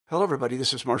Hello, everybody.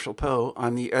 This is Marshall Poe.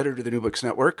 I'm the editor of the New Books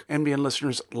Network. NBN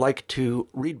listeners like to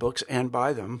read books and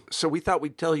buy them. So we thought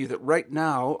we'd tell you that right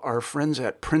now, our friends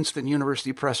at Princeton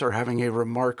University Press are having a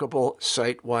remarkable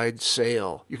site-wide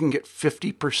sale. You can get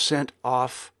 50%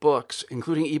 off books,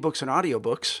 including ebooks and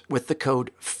audiobooks, with the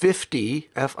code 50,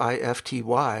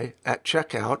 F-I-F-T-Y, at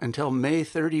checkout until May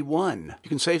 31. You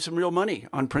can save some real money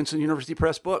on Princeton University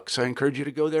Press books. I encourage you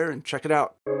to go there and check it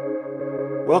out.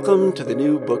 Welcome to the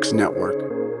New Books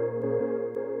Network.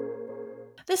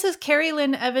 This is Carrie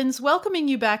Lynn Evans welcoming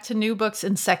you back to New Books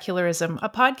and Secularism, a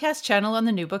podcast channel on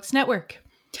the New Books Network.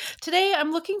 Today,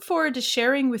 I'm looking forward to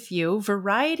sharing with you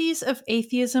Varieties of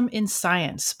Atheism in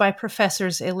Science by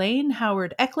Professors Elaine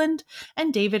Howard Ecklund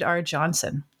and David R.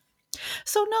 Johnson.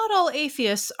 So not all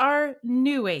atheists are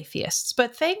new atheists,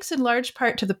 but thanks in large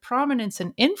part to the prominence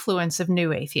and influence of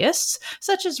new atheists,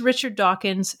 such as Richard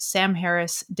Dawkins, Sam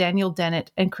Harris, Daniel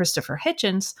Dennett, and Christopher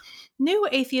Hitchens, new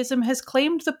atheism has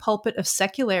claimed the pulpit of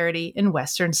secularity in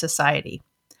Western society.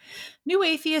 New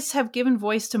atheists have given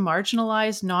voice to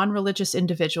marginalized, non-religious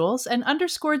individuals and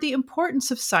underscored the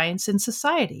importance of science in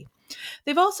society.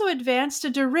 They've also advanced a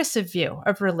derisive view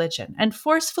of religion and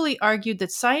forcefully argued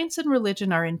that science and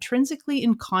religion are intrinsically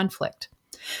in conflict.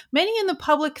 Many in the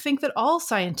public think that all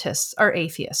scientists are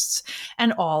atheists,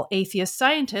 and all atheist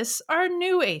scientists are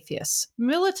new atheists,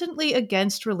 militantly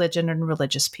against religion and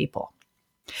religious people.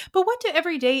 But what do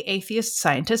everyday atheist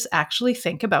scientists actually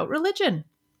think about religion?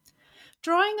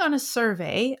 Drawing on a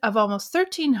survey of almost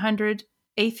 1,300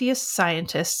 atheist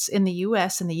scientists in the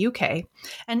US and the UK,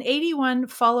 and 81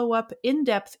 follow-up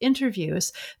in-depth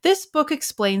interviews, this book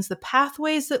explains the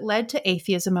pathways that led to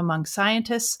atheism among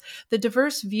scientists, the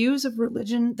diverse views of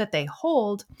religion that they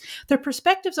hold, their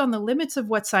perspectives on the limits of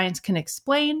what science can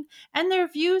explain, and their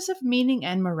views of meaning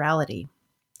and morality.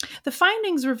 The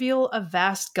findings reveal a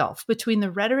vast gulf between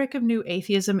the rhetoric of new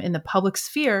atheism in the public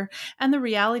sphere and the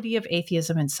reality of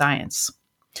atheism in science.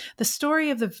 The story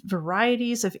of the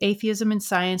varieties of atheism in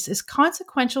science is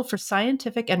consequential for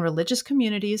scientific and religious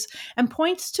communities and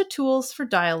points to tools for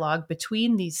dialogue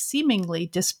between these seemingly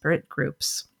disparate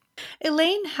groups.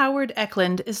 Elaine Howard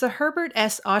Ecklund is the Herbert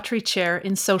S. Autry Chair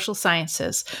in Social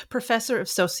Sciences, Professor of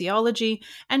Sociology,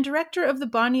 and Director of the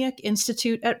Boniek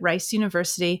Institute at Rice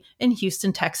University in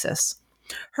Houston, Texas.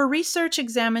 Her research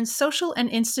examines social and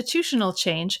institutional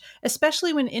change,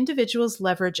 especially when individuals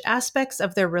leverage aspects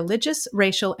of their religious,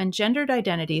 racial, and gendered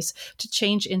identities to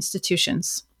change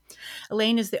institutions.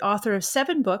 Elaine is the author of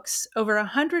 7 books, over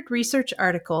 100 research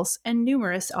articles, and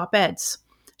numerous op-eds.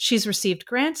 She's received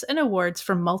grants and awards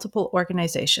from multiple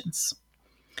organizations.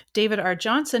 David R.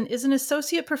 Johnson is an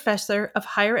associate professor of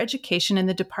higher education in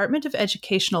the Department of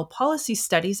Educational Policy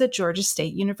Studies at Georgia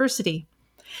State University.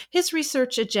 His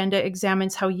research agenda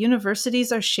examines how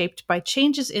universities are shaped by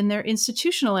changes in their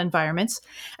institutional environments,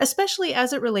 especially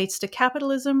as it relates to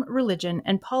capitalism, religion,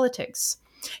 and politics.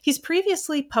 He's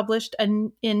previously published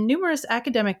in numerous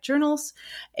academic journals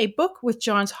a book with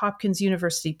Johns Hopkins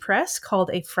University Press called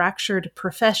A Fractured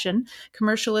Profession,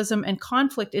 Commercialism and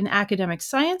Conflict in Academic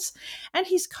Science, and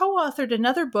he's co-authored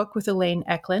another book with Elaine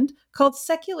Ecklund called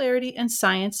Secularity and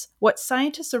Science, What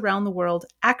Scientists Around the World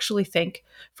Actually Think,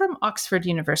 from Oxford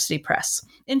University Press.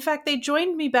 In fact, they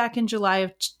joined me back in July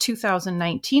of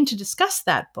 2019 to discuss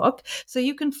that book, so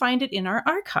you can find it in our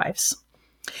archives.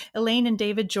 Elaine and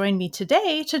David join me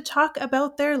today to talk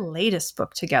about their latest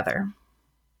book together.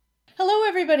 Hello,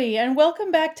 everybody, and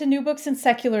welcome back to New Books and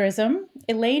Secularism.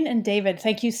 Elaine and David,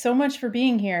 thank you so much for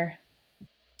being here.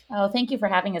 Oh, thank you for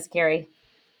having us, Carrie.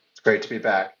 It's great to be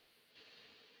back.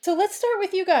 So let's start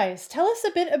with you guys. Tell us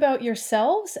a bit about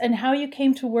yourselves and how you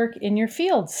came to work in your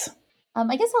fields.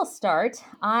 I guess I'll start.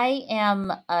 I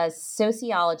am a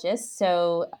sociologist,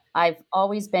 so I've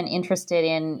always been interested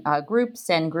in groups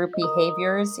and group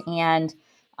behaviors, and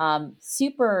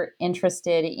super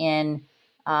interested in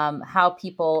how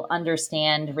people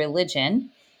understand religion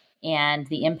and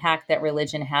the impact that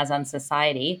religion has on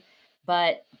society.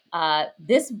 But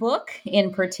this book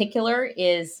in particular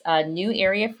is a new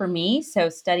area for me, so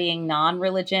studying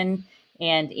non-religion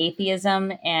and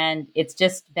atheism, and it's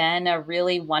just been a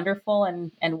really wonderful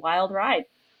and wild ride.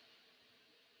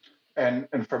 And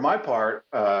for my part,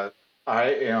 I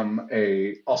am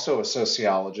also a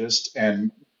sociologist,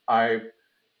 and I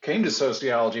came to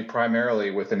sociology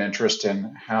primarily with an interest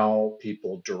in how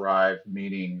people derive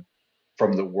meaning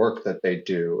from the work that they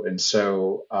do. And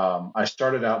so I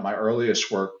started out my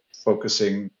earliest work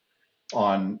focusing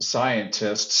on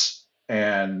scientists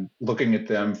and looking at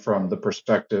them from the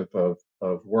perspective of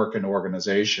work and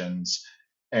organizations.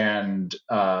 and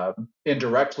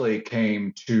indirectly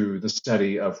came to the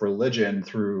study of religion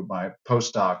through my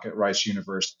postdoc at Rice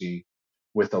University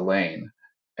with Elaine.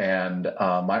 And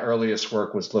my earliest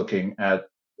work was looking at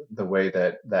the way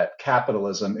that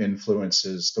capitalism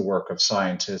influences the work of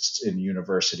scientists in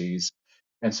universities.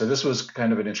 And so this was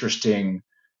kind of an interesting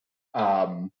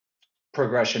um,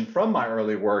 progression from my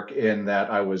early work in that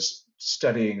I was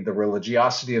studying the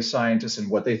religiosity of scientists and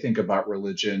what they think about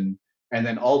religion. And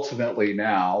then ultimately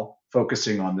now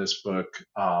focusing on this book,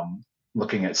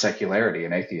 looking at secularity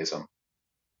and atheism.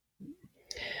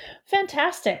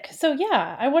 Fantastic. So,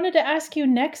 yeah, I wanted to ask you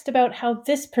next about how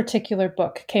this particular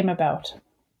book came about.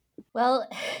 Well,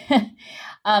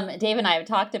 Dave and I have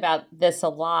talked about this a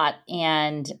lot,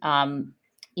 and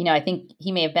I think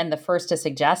he may have been the first to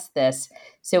suggest this.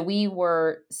 So we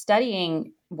were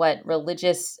studying what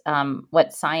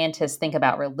what scientists think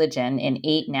about religion in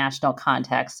 8 national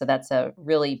contexts. So that's a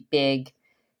really big,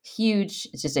 huge.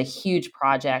 It's just a huge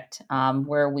project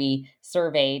where we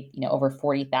surveyed, over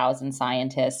 40,000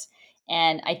 scientists,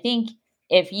 and I think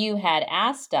if you had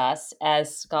asked us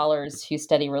as scholars who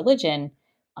study religion,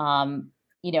 um,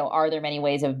 are there many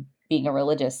ways of being a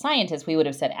religious scientist? We would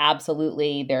have said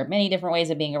absolutely. There are many different ways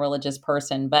of being a religious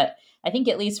person. But I think,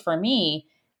 at least for me,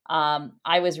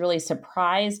 I was really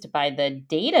surprised by the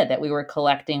data that we were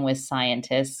collecting with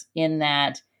scientists, in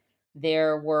that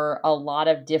there were a lot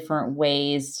of different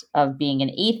ways of being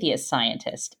an atheist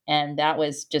scientist. And that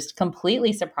was just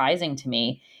completely surprising to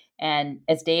me. And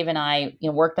as Dave and I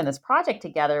worked on this project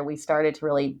together, we started to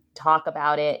really talk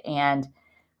about it, and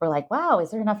we're like, wow,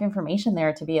 is there enough information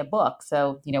there to be a book?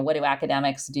 So, what do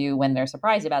academics do when they're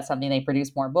surprised about something? They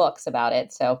produce more books about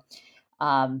it. So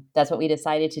that's what we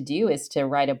decided to do, is to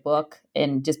write a book.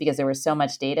 And just because there was so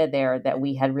much data there that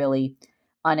we had really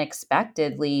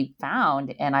unexpectedly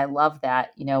found. And I love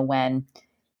that,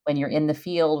 when you're in the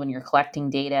field, when you're collecting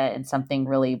data and something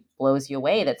really blows you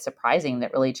away, that's surprising,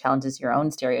 that really challenges your own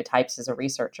stereotypes as a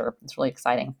researcher. It's really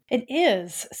exciting. It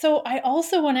is. So I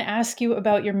also want to ask you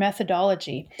about your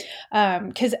methodology,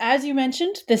 because as you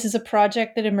mentioned, this is a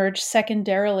project that emerged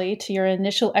secondarily to your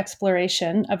initial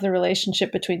exploration of the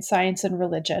relationship between science and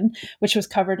religion, which was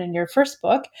covered in your first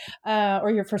book,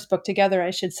 or your first book together, I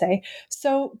should say.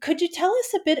 So could you tell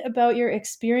us a bit about your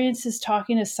experiences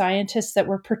talking to scientists that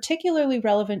were particularly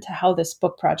relevant to how this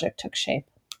book project took shape?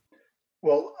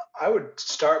 Well, I would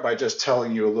start by just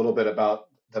telling you a little bit about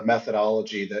the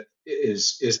methodology that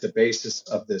is the basis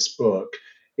of this book.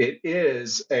 It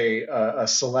is a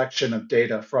selection of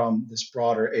data from this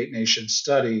broader 8-nation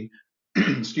study,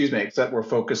 excuse me, except we're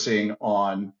focusing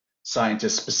on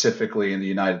scientists specifically in the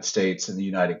United States and the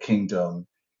United Kingdom,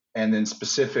 and then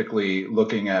specifically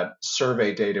looking at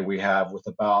survey data we have with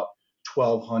about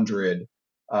 1,200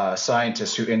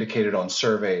 scientists who indicated on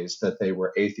surveys that they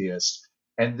were atheists,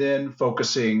 and then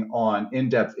focusing on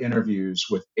in-depth interviews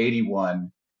with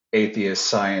 81 atheist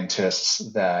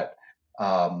scientists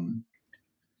um,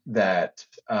 that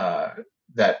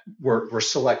were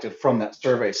selected from that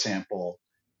survey sample.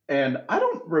 And I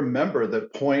don't remember the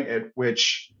point at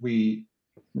which we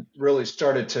really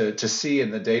started to see in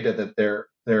the data that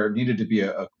there needed to be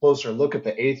a closer look at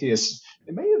the atheists.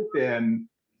 It may have been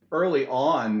early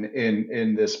on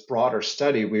in this broader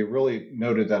study. We really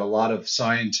noted that a lot of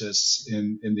scientists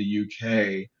in the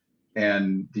UK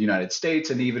and the United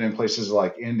States, and even in places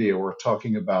like India, were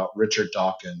talking about Richard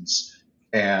Dawkins,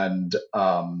 and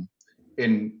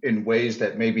in ways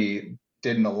that maybe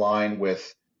didn't align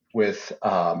with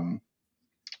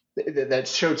that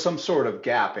showed some sort of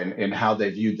gap in how they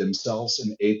viewed themselves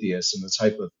and atheists, and the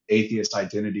type of atheist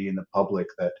identity in the public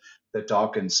that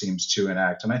Dawkins seems to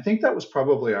enact. And I think that was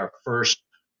probably our first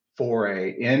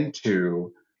foray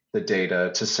into the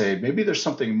data, to say maybe there's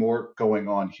something more going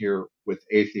on here with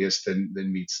atheists than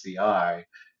meets the eye.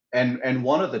 And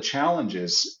one of the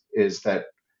challenges is that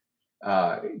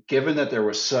given that there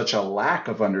was such a lack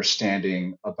of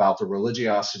understanding about the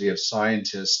religiosity of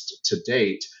scientists to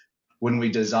date, when we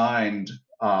designed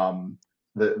the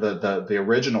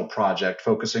original project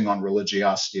focusing on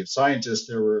religiosity of scientists,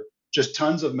 there were just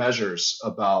tons of measures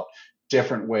about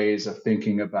different ways of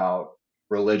thinking about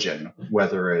religion,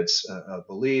 whether it's a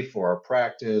belief or a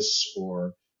practice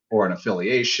or an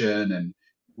affiliation, and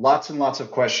lots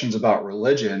of questions about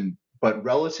religion, but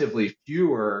relatively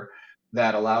fewer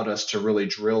that allowed us to really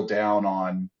drill down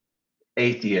on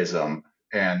atheism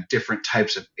and different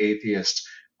types of atheist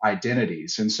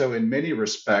identities. And so, in many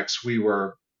respects, we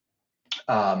were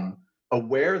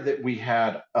aware that we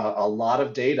had a lot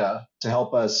of data to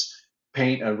help us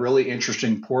paint a really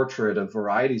interesting portrait of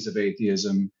varieties of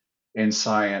atheism in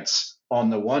science, on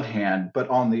the one hand, but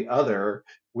on the other,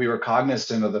 we were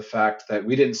cognizant of the fact that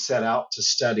we didn't set out to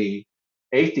study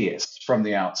atheists from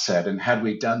the outset. And had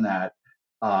we done that,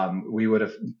 we would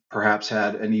have perhaps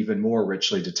had an even more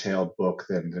richly detailed book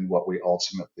than what we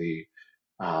ultimately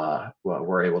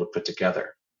were able to put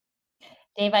together.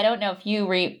 Dave, I don't know if you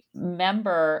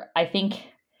remember, I'm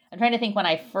trying to think when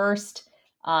I first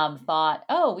thought,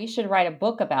 oh, we should write a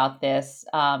book about this.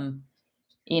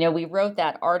 We wrote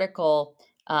that article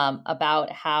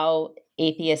about how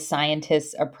atheist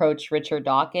scientists approach Richard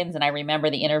Dawkins. And I remember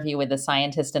the interview with the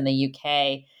scientist in the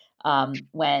UK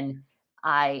when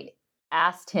I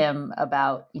asked him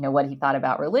about, what he thought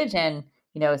about religion,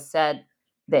 said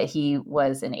that he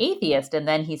was an atheist. And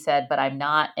then he said, but I'm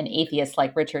not an atheist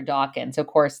like Richard Dawkins. Of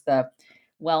course, the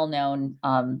well-known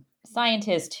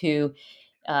scientist who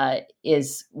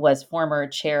was former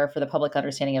chair for the public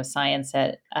understanding of science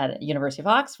at University of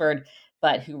Oxford,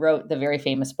 but who wrote the very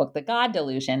famous book, The God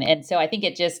Delusion. And so I think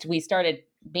we started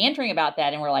bantering about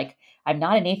that, and we're like, I'm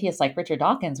not an atheist like Richard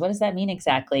Dawkins. What does that mean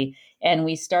exactly? And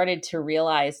we started to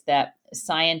realize that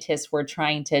scientists were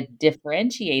trying to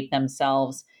differentiate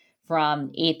themselves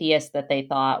from atheists that they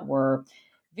thought were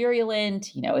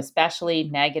virulent, especially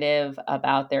negative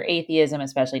about their atheism,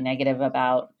 especially negative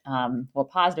about,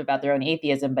 positive about their own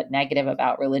atheism, but negative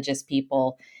about religious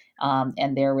people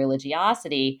and their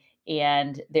religiosity.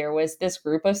 And there was this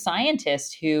group of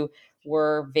scientists who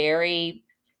were very,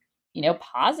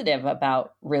 positive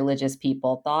about religious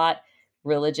people, thought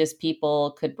religious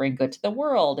people could bring good to the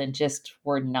world, and just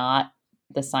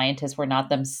the scientists were not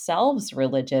themselves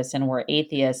religious and were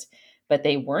atheists, but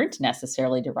they weren't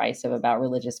necessarily derisive about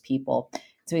religious people.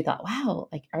 So we thought, wow,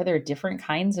 are there different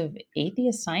kinds of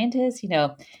atheist scientists?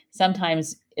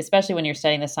 Sometimes, especially when you're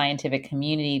studying the scientific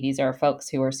community, these are folks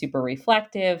who are super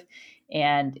reflective,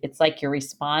 and it's like your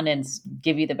respondents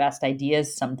give you the best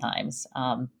ideas sometimes.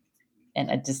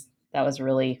 That was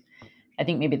really, I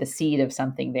think, maybe the seed of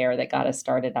something there that got us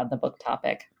started on the book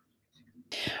topic.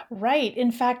 Right.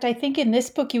 In fact, I think in this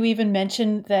book, you even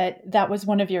mentioned that was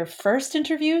one of your first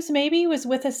interviews, maybe, was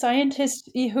with a scientist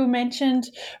who mentioned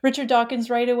Richard Dawkins'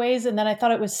 right-of-ways. And then I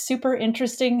thought it was super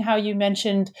interesting how you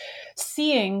mentioned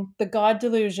seeing the God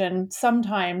delusion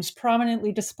sometimes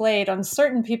prominently displayed on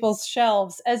certain people's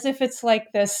shelves as if it's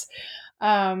like this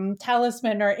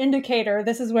talisman or indicator.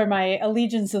 This is where my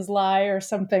allegiances lie or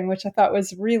something, which I thought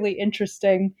was really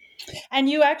interesting. And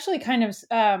you actually kind of,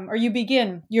 or you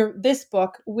begin this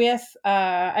book with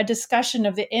a discussion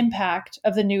of the impact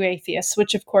of the New Atheists,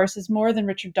 which of course is more than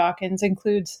Richard Dawkins,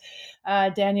 includes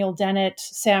Daniel Dennett,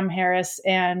 Sam Harris,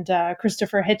 and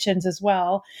Christopher Hitchens as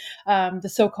well, the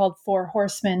so-called Four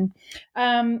Horsemen.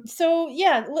 Let's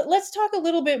talk a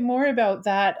little bit more about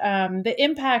that, the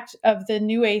impact of the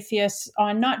New Atheists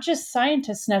on not just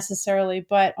scientists necessarily,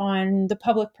 but on the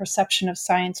public perception of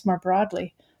science more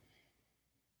broadly.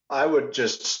 I would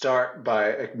just start by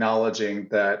acknowledging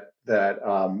that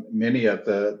many of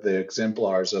the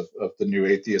exemplars of the New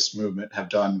Atheist movement have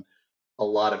done a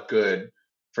lot of good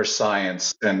for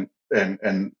science and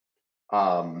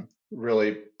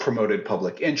really promoted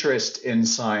public interest in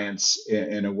science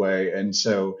in a way. And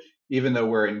so, even though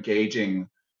we're engaging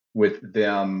with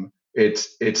them,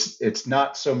 it's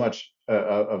not so much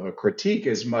of a critique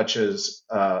as much as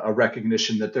a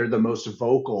recognition that they're the most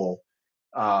vocal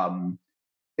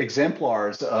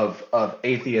exemplars of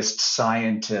atheist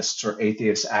scientists or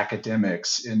atheist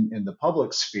academics in the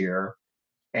public sphere.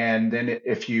 And then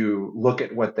if you look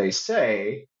at what they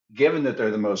say, given that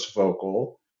they're the most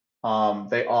vocal,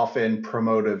 they often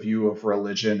promote a view of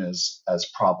religion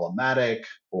as problematic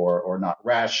or not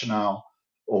rational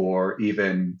or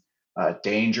even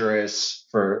dangerous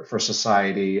for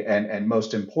society. And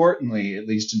most importantly, at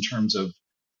least in terms of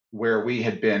where we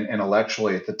had been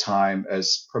intellectually at the time,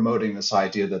 as promoting this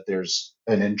idea that there's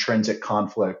an intrinsic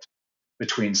conflict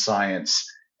between science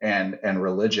and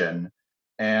religion.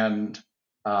 And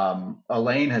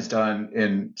Elaine has done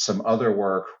in some other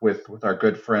work with our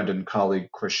good friend and colleague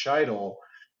Chris Scheidel,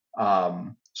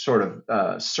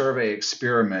 survey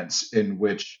experiments in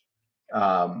which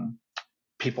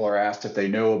people are asked if they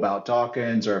know about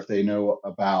Dawkins or if they know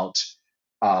about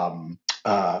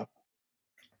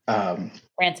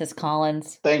Francis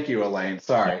Collins. Thank you, Elaine.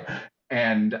 Sorry.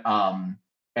 Yeah.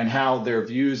 And how their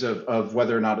views of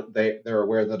whether or not they're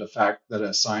aware that a fact that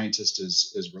a scientist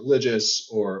is religious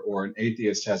or an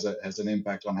atheist has an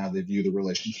impact on how they view the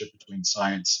relationship between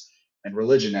science and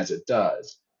religion, as it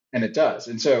does. And it does.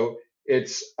 And so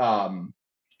it's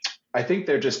I think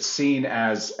they're just seen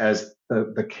as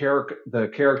the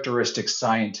characteristic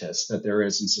scientist that there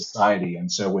is in society.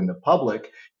 And so when the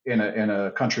public in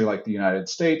a country like the United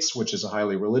States, which is a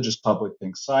highly religious public,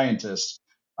 thinks scientists,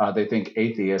 they think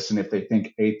atheists. And if they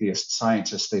think atheist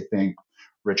scientists, they think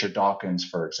Richard Dawkins,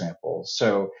 for example.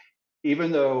 So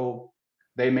even though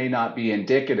they may not be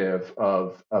indicative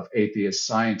of atheist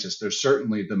scientists, they're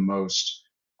certainly the most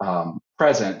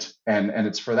present. And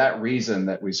it's for that reason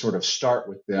that we sort of start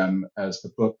with them as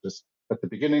the book, at the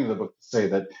beginning of the book, to say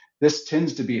that this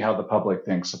tends to be how the public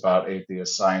thinks about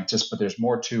atheist scientists, but there's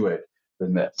more to it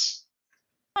than this.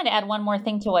 I want to add one more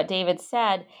thing to what David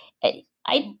said.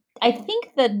 I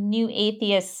think the new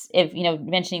atheists, if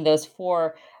mentioning those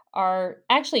four, are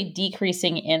actually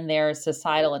decreasing in their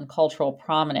societal and cultural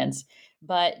prominence.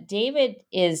 But David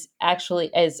is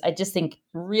actually, as I just think,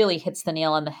 really hits the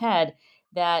nail on the head,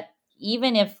 that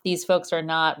even if these folks are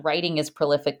not writing as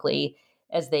prolifically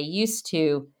as they used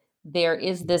to, there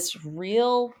is this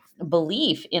real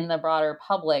belief in the broader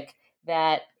public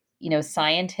that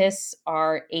scientists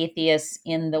are atheists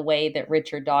in the way that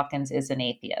Richard Dawkins is an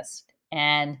atheist.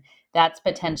 And that's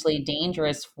potentially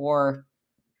dangerous for,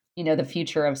 the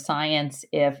future of science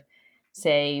if,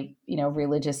 say,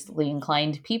 religiously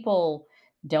inclined people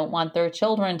don't want their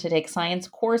children to take science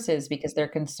courses because they're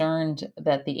concerned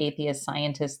that the atheist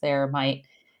scientists there might,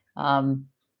 you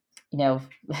know,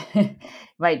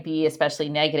 might be especially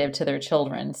negative to their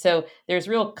children. So there's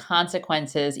real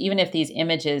consequences, even if these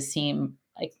images seem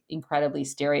like incredibly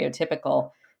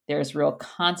stereotypical, there's real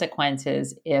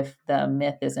consequences if the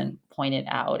myth isn't pointed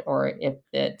out or if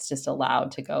it's just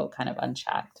allowed to go kind of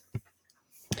unchecked.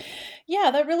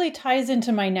 Yeah, that really ties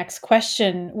into my next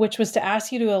question, which was to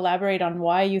ask you to elaborate on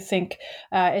why you think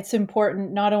it's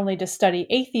important not only to study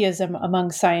atheism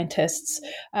among scientists,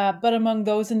 but among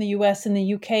those in the US and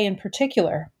the UK in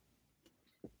particular.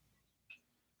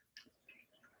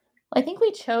 I think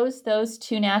we chose those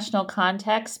two national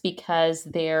contexts because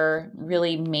they're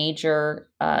really major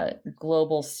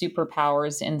global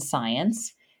superpowers in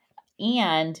science,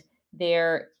 and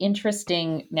they're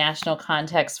interesting national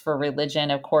contexts for religion.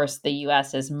 Of course, the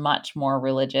US is much more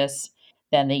religious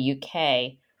than the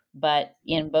UK, but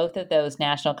in both of those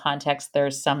national contexts,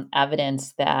 there's some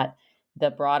evidence that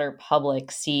the broader public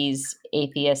sees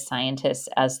atheist scientists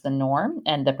as the norm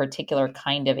and the particular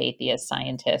kind of atheist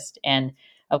scientist. And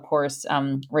of course,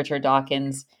 Richard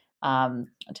Dawkins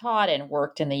taught and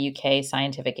worked in the UK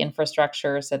scientific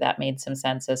infrastructure, so that made some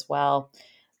sense as well.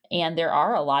 And there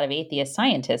are a lot of atheist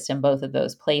scientists in both of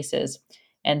those places.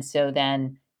 And so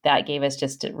then that gave us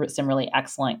just some really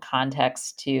excellent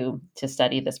context to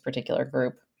study this particular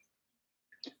group.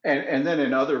 And then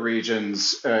in other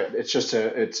regions, it's just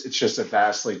a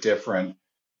vastly different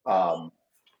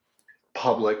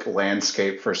public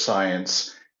landscape for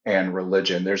science and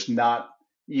religion. There's not,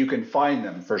 you can find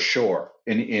them for sure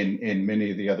in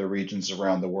many of the other regions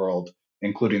around the world,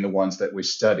 including the ones that we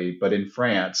study. But in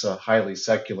France, a highly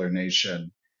secular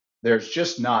nation, there's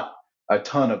just not a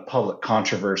ton of public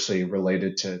controversy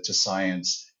related to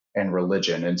science and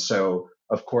religion. And so,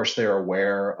 of course, they're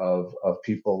aware of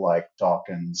people like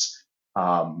Dawkins,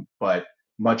 but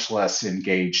much less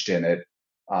engaged in it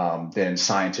than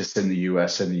scientists in the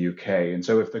US and the UK. And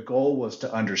so if the goal was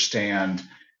to understand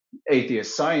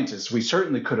atheist scientists, we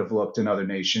certainly could have looked in other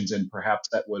nations, and perhaps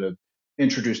that would have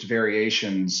introduced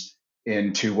variations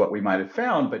into what we might have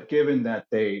found. But given that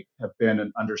they have been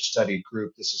an understudied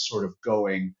group, this is sort of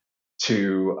going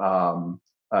to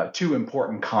two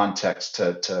important contexts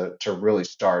to really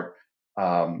start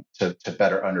to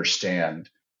better understand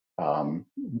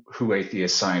who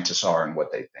atheist scientists are and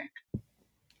what they think.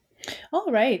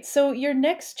 All right. So your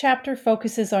next chapter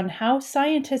focuses on how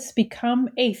scientists become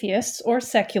atheists or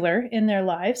secular in their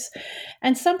lives.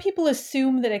 And some people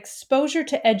assume that exposure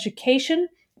to education,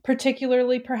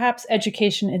 particularly perhaps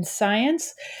education in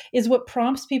science, is what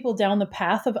prompts people down the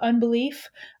path of unbelief.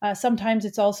 Sometimes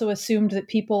it's also assumed that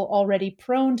people already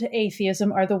prone to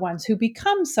atheism are the ones who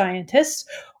become scientists,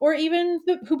 or even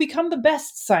who become the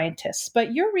best scientists.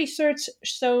 But your research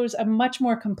shows a much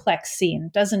more complex scene,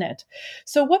 doesn't it?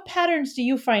 So what patterns do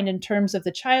you find in terms of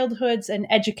the childhoods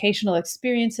and educational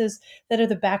experiences that are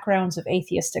the backgrounds of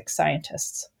atheistic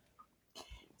scientists?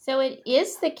 So it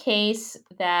is the case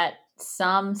that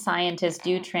some scientists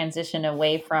do transition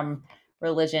away from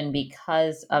religion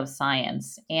because of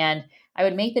science. And I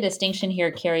would make the distinction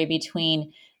here, Carrie,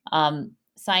 between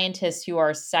scientists who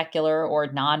are secular or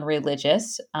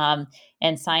non-religious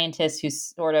and scientists who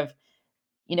sort of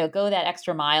go that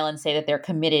extra mile and say that they're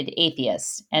committed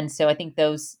atheists. And so I think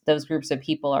those groups of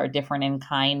people are different in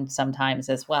kind sometimes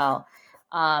as well.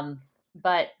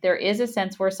 But there is a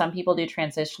sense where some people do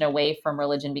transition away from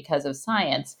religion because of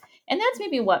science. And that's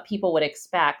maybe what people would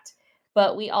expect.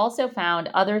 But we also found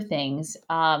other things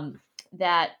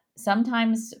that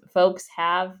sometimes folks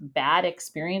have bad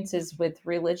experiences with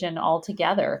religion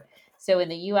altogether. So in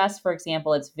the US, for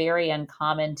example, it's very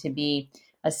uncommon to be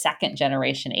a second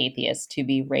generation atheist, to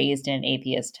be raised in an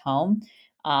atheist home.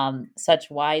 Such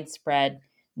widespread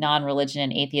non religion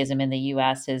and atheism in the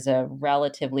US is a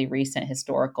relatively recent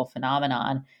historical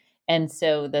phenomenon. And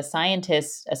so the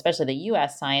scientists, especially the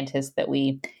US scientists that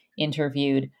we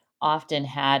interviewed, often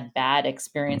had bad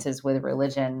experiences with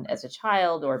religion as a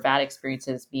child or bad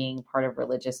experiences being part of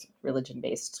religion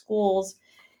based schools.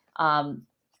 Um,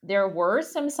 there were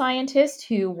some scientists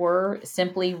who were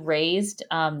simply raised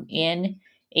in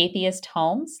atheist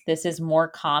homes. This is more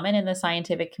common in the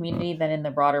scientific community than in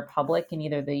the broader public in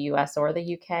either the US or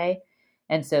the UK.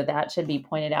 And so that should be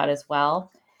pointed out as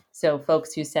well. So,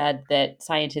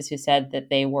 scientists who said that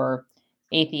they were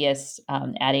atheists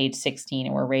at age 16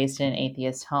 and were raised in an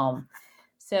atheist home.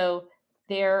 So,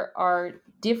 there are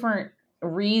different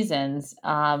reasons.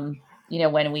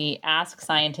 When we ask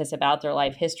scientists about their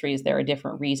life histories, there are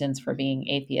different reasons for being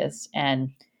atheists,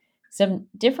 and some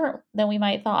different than we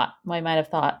might have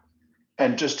thought.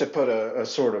 And just to put a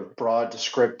sort of broad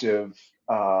descriptive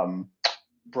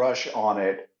brush on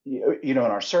it, in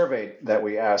our survey that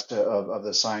we asked of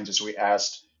the scientists, we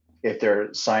asked if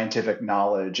their scientific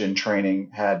knowledge and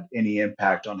training had any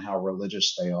impact on how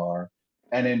religious they are.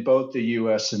 And in both the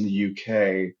US and the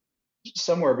UK,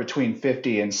 somewhere between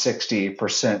 50 and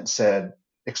 60% said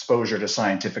exposure to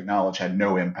scientific knowledge had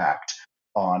no impact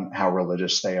on how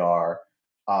religious they are.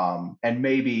 And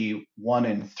maybe 1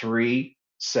 in 3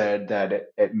 said that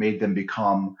it made them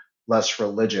become less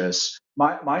religious.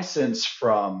 My sense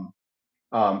from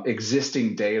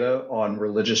existing data on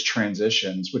religious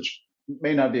transitions, which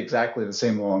may not be exactly the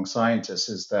same among scientists,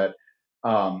 is that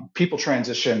people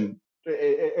transition,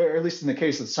 or at least in the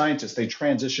case of scientists, they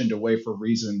transitioned away for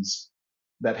reasons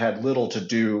that had little to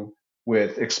do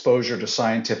with exposure to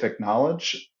scientific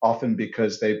knowledge, often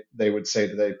because they would say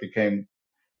that they became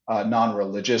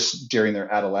non-religious during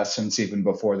their adolescence, even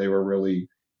before they were really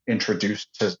introduced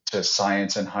to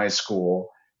science in high school.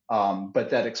 But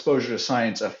that exposure to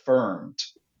science affirmed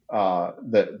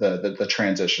the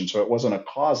transition. So it wasn't a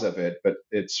cause of it, but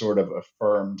it sort of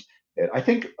affirmed it. I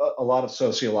think a lot of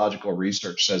sociological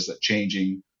research says that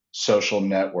changing social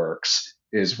networks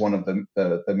is one of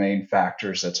the main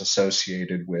factors that's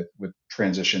associated with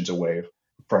transitions away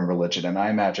from religion. And I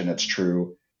imagine it's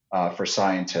true for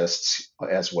scientists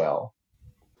as well.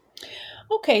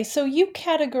 Okay, so you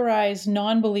categorize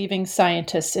non believing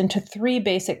scientists into 3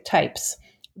 basic types: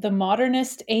 the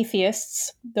modernist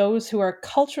atheists, those who are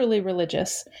culturally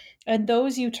religious, and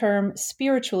those you term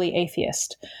spiritually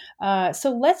atheist.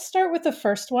 So let's start with the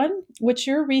first one, which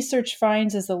your research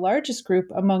finds is the largest group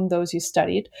among those you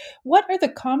studied. What are the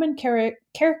common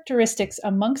characteristics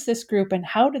amongst this group, and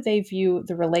how do they view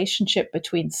the relationship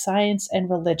between science and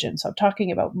religion? So I'm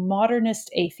talking about modernist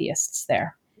atheists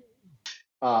there.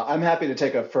 I'm happy to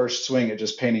take a first swing at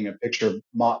just painting a picture of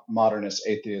modernist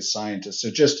atheist scientists. So,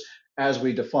 just as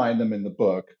we define them in the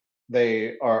book,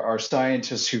 they are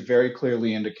scientists who very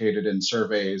clearly indicated in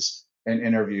surveys and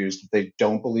interviews that they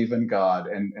don't believe in God,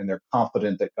 and they're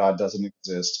confident that God doesn't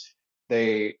exist.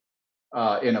 They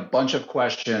in a bunch of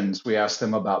questions, we ask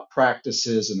them about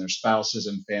practices and their spouses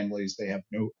and families. They have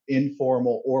no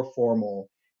informal or formal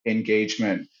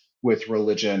engagement with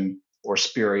religion or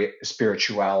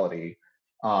spirituality.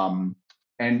 Um,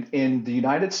 and in the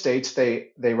United States,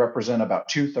 they represent about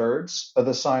 2/3 of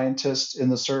the scientists in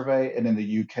the survey, and in the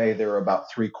UK, there are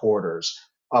about 3/4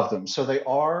 of them. So they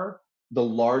are the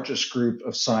largest group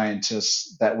of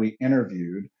scientists that we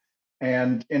interviewed.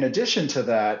 And in addition to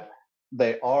that,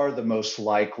 they are the most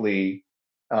likely,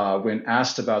 when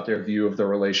asked about their view of the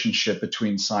relationship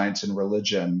between science and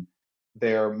religion,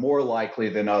 they're more likely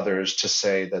than others to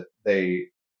say that they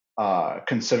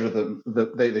consider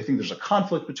they think there's a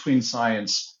conflict between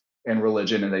science and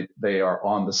religion, and they are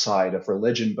on the side of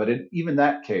religion. But in even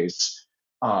that case,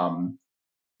 um,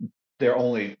 they're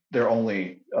only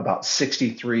about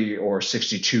 63 or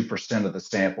 62% of the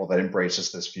sample that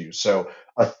embraces this view. So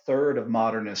a third of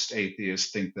modernist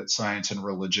atheists think that science and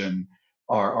religion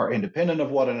are independent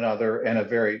of one another, and a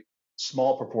very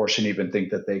small proportion even think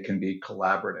that they can be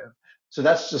collaborative. So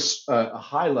that's just a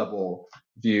high level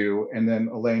view. And then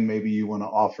Elaine, maybe you want to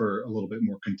offer a little bit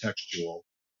more contextual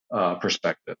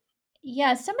perspective.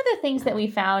 Yeah, some of the things that we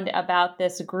found about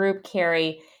this group,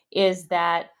 Carrie, is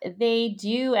that they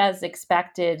do, as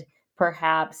expected,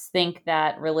 perhaps think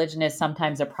that religion is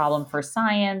sometimes a problem for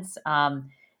science.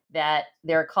 that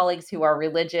their colleagues who are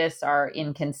religious are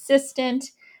inconsistent,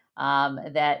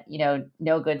 that,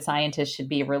 no good scientist should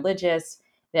be religious,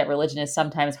 that religion is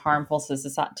sometimes harmful to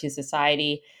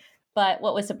society. But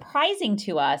what was surprising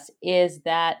to us is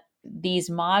that these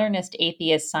modernist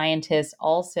atheist scientists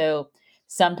also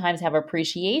sometimes have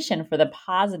appreciation for the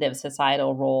positive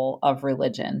societal role of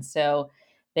religion. So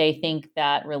they think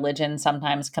that religion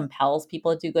sometimes compels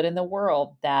people to do good in the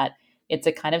world, that it's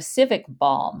a kind of civic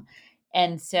balm.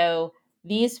 And so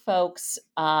these folks,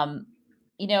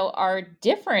 are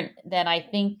different than I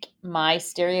think my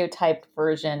stereotyped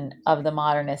version of the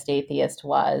modernist atheist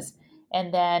was.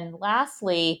 And then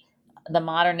lastly, the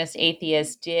modernist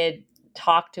atheist did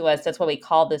talk to us. That's what we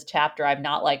called this chapter, I'm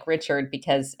Not Like Richard,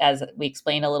 because as we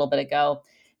explained a little bit ago,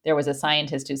 there was a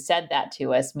scientist who said that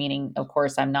to us, meaning, of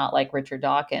course, I'm not like Richard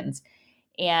Dawkins.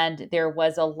 And there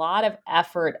was a lot of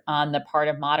effort on the part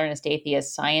of modernist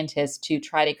atheist scientists to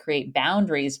try to create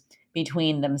boundaries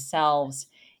between themselves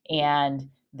and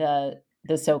the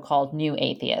so-called new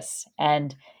atheists.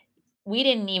 And we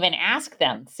didn't even ask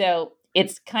them. So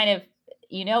it's kind of,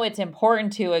 it's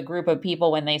important to a group of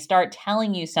people when they start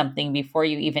telling you something before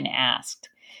you even asked.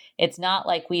 It's not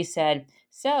like we said,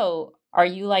 so are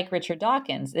you like Richard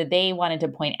Dawkins? That they wanted to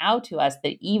point out to us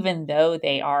that even though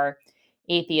they are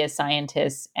atheist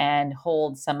scientists and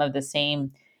hold some of the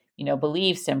same,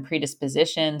 beliefs and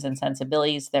predispositions and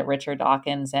sensibilities that Richard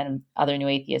Dawkins and other new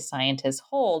atheist scientists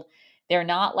hold, they're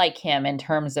not like him in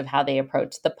terms of how they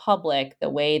approach the public, the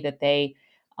way that they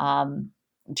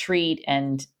treat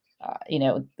and,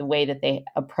 the way that they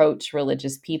approach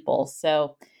religious people.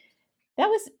 So that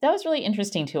was really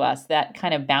interesting to us, that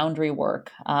kind of boundary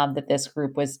work that this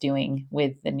group was doing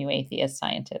with the new atheist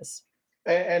scientists.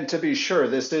 And to be sure,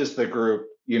 this is the group,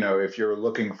 if you're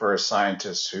looking for a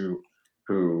scientist who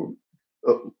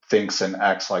thinks and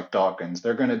acts like Dawkins,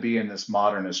 they're going to be in this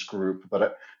modernist group.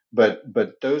 But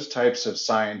those types of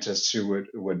scientists who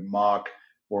would mock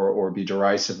or be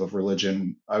derisive of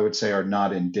religion, I would say, are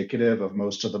not indicative of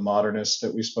most of the modernists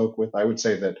that we spoke with. I would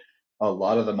say that a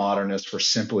lot of the modernists were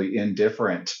simply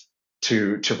indifferent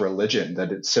to religion,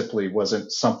 that it simply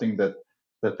wasn't something that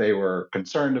they were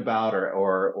concerned about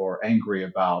or angry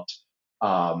about.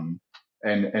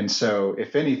 And so,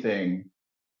 if anything,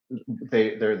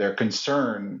 their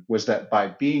concern was that by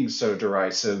being so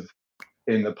derisive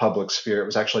in the public sphere, it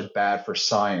was actually bad for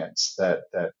science.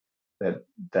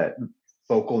 That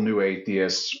vocal new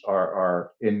atheists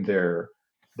are in their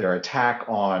attack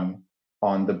on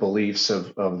the beliefs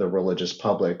of the religious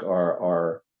public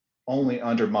are only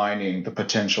undermining the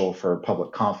potential for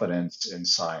public confidence in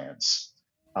science.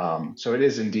 So it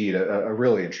is indeed a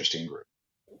really interesting group.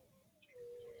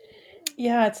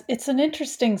 Yeah, it's an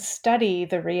interesting study,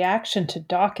 the reaction to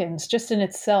Dawkins just in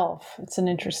itself. It's an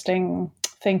interesting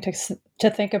thing to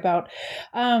think about.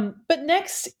 But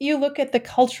next, you look at the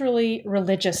culturally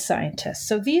religious scientists.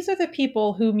 So these are the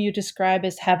people whom you describe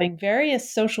as having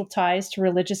various social ties to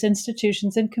religious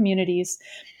institutions and communities,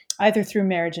 either through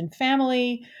marriage and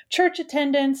family, church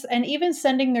attendance, and even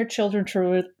sending their children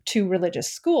to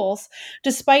religious schools,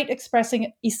 despite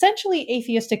expressing essentially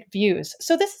atheistic views.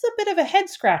 So this is a bit of a head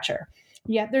scratcher.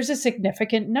 Yet there's a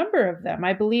significant number of them,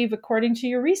 I believe, according to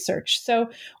your research. So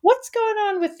what's going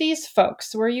on with these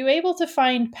folks? Were you able to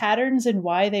find patterns in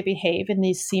why they behave in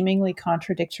these seemingly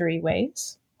contradictory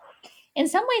ways? In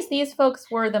some ways, these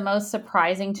folks were the most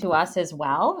surprising to us as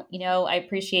well. I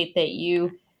appreciate that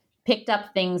you picked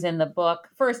up things in the book.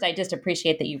 First, I just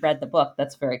appreciate that you read the book.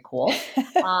 That's very cool.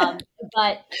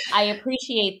 But I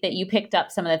appreciate that you picked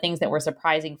up some of the things that were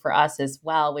surprising for us as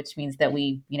well, which means that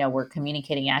we, were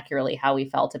communicating accurately how we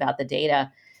felt about the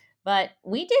data. But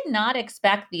we did not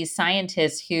expect these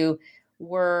scientists who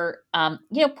were,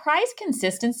 prize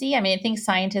consistency. I mean, I think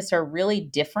scientists are really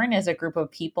different as a group of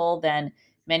people than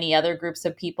many other groups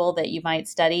of people that you might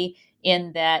study,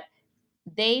 in that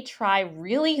they try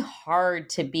really hard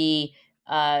to be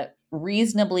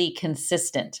reasonably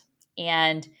consistent.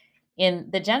 And in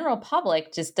the general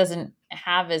public just doesn't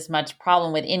have as much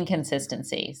problem with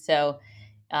inconsistency. So,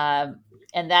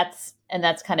 and that's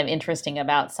kind of interesting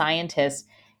about scientists.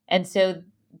 And so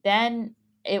then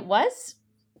it was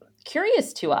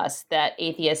curious to us that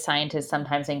atheist scientists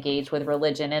sometimes engage with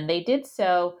religion, and they did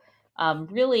so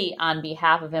really on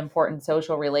behalf of important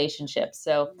social relationships.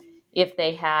 So if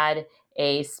they had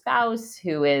a spouse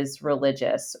who is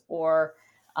religious, or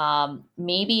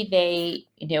maybe they,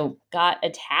 got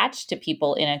attached to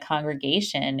people in a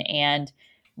congregation and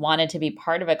wanted to be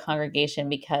part of a congregation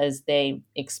because they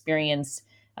experience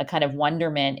a kind of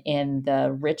wonderment in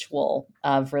the ritual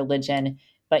of religion,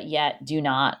 but yet do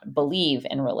not believe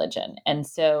in religion. And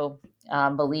so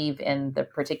believe in the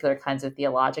particular kinds of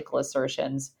theological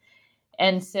assertions.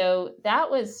 And so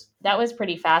that was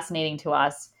pretty fascinating to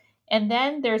us. And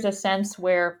then there's a sense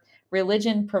where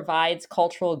religion provides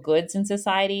cultural goods in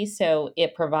society. So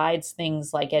it provides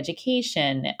things like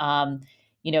education.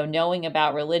 Knowing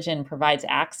about religion provides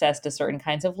access to certain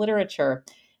kinds of literature.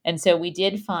 And so we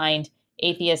did find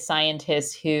atheist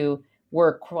scientists who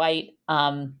were quite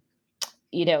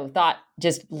thought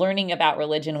just learning about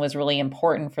religion was really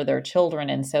important for their children.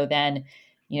 And so then,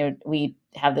 we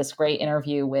have this great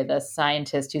interview with a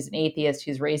scientist who's an atheist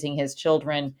who's raising his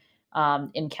children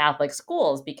in Catholic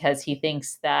schools because he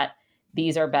thinks that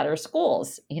these are better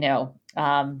schools,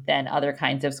 than other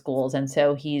kinds of schools. And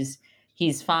so he's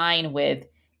fine with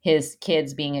his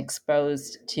kids being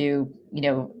exposed to,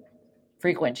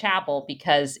 frequent chapel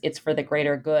because it's for the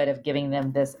greater good of giving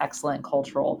them this excellent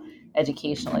cultural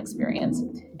educational experience.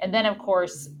 And then, of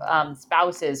course,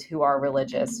 spouses who are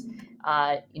religious,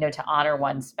 to honor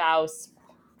one's spouse.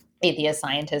 Atheist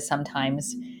scientists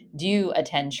sometimes do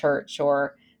attend church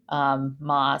or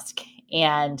mosque,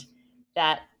 and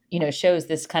that shows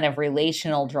this kind of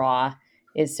relational draw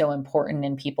is so important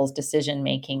in people's decision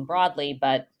making broadly,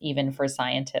 but even for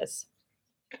scientists.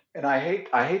 And I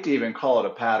hate to even call it a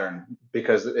pattern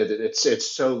because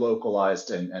it's so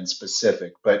localized and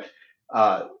specific. But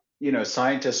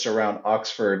scientists around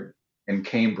Oxford and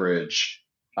Cambridge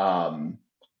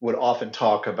would often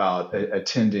talk about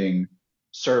attending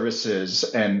services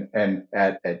and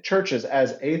at churches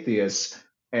as atheists.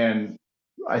 And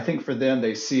I think for them,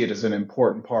 they see it as an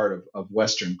important part of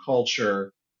Western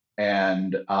culture,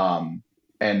 and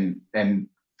and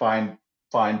find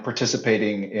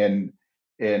participating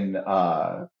in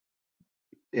uh,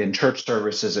 in church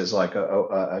services as like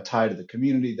a tie to the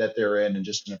community that they're in, and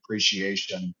just an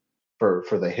appreciation for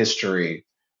the history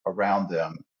around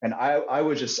them. And I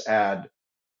would just add,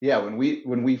 yeah, when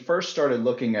we first started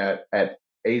looking at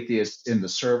atheists in the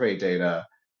survey data,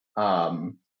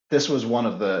 this was one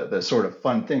of the sort of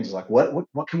fun things, like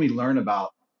what can we learn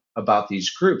about these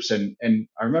groups? And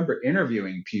I remember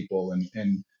interviewing people,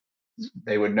 and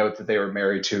they would note that they were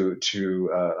married to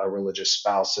a religious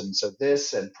spouse, and so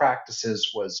this and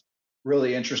practices was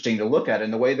really interesting to look at.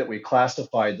 And the way that we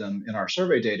classified them in our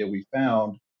survey data, we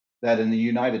found that in the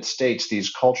United States,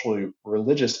 these culturally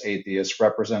religious atheists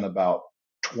represent about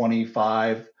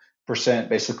 25%,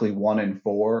 basically 1 in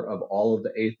 4 of all of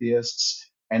the atheists.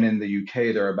 And in the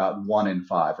UK, they're about 1 in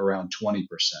 5, around 20%.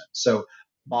 So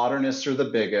modernists are the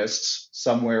biggest,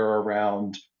 somewhere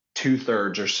around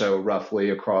 2/3 or so, roughly,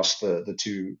 across the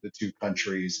two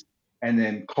countries. And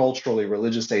then culturally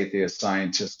religious atheist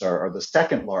scientists are the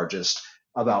second largest,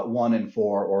 about 1 in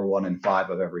 4 or 1 in 5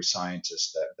 of every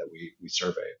scientist that we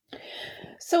surveyed.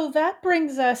 So that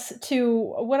brings us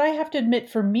to what I have to admit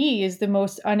for me is the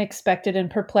most unexpected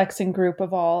and perplexing group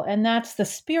of all, and that's the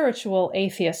spiritual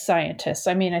atheist scientists.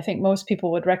 I mean, I think most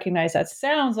people would recognize that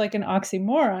sounds like an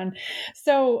oxymoron.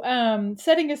 So,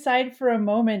 setting aside for a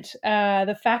moment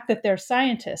the fact that they're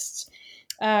scientists,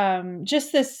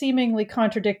 just this seemingly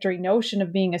contradictory notion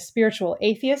of being a spiritual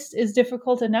atheist is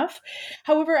difficult enough.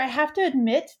 However, I have to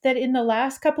admit that in the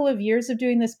last couple of years of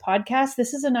doing this podcast,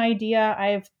 this is an idea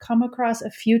I've come across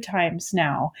a few times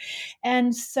now.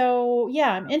 And so, yeah,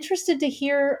 I'm interested to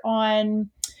hear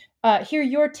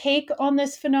your take on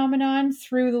this phenomenon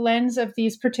through the lens of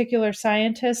these particular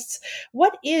scientists.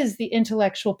 What is the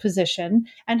intellectual position,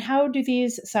 and how do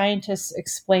these scientists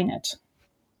explain it?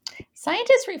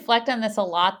 Scientists reflect on this a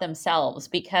lot themselves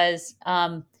because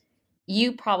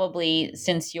you probably,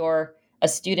 since you're a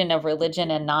student of religion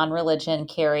and non-religion,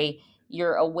 Carrie,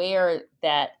 you're aware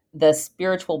that the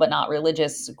spiritual but not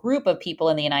religious group of people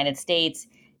in the United States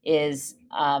is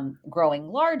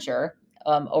growing larger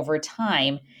over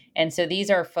time. And so these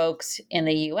are folks in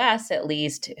the US, at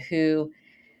least, who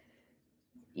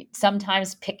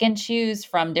sometimes pick and choose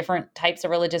from different types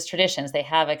of religious traditions. They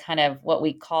have a kind of what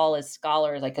we call as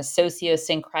scholars like a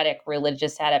sociosyncratic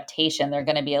religious adaptation. They're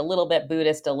going to be a little bit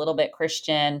Buddhist, a little bit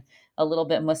Christian, a little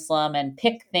bit Muslim, and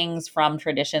pick things from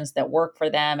traditions that work for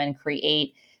them and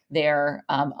create their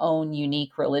own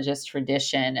unique religious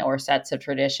tradition or sets of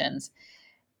traditions.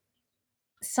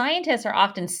 Scientists are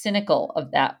often cynical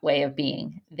of that way of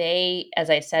being. They,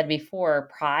 as I said before,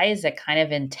 prize a kind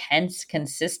of intense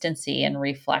consistency and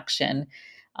reflection.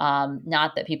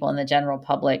 Not that people in the general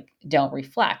public don't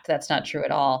reflect, that's not true at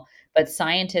all. But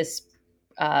scientists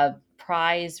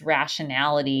prize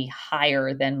rationality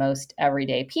higher than most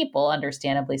everyday people,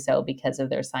 understandably so, because of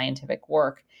their scientific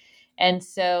work. And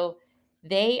so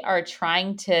they are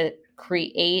trying to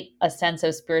create a sense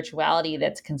of spirituality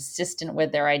that's consistent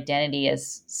with their identity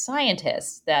as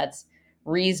scientists, that's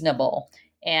reasonable.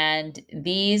 And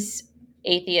these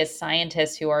atheist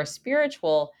scientists who are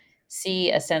spiritual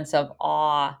see a sense of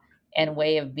awe and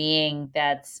way of being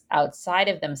that's outside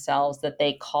of themselves that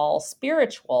they call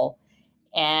spiritual.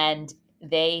 And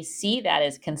they see that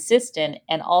as consistent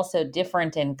and also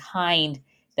different in kind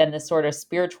than the sort of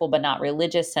spiritual but not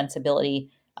religious sensibility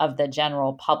of the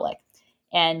general public.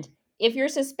 And if you're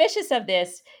suspicious of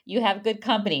this, you have good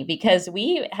company, because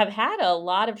we have had a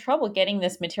lot of trouble getting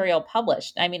this material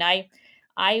published. I mean, I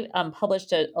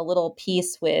published a little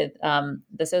piece with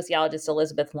the sociologist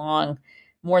Elizabeth Long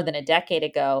more than a decade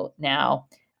ago now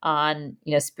on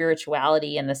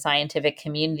spirituality in the scientific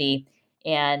community,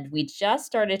 and we just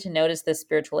started to notice this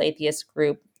spiritual atheist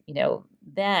group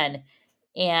then,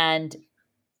 and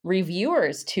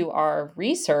reviewers to our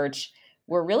research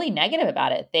were really negative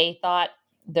about it. They thought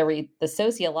the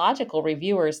sociological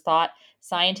reviewers thought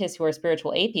scientists who are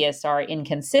spiritual atheists are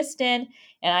inconsistent.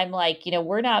 And I'm like,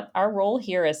 we're not, our role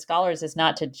here as scholars is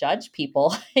not to judge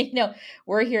people.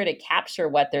 We're here to capture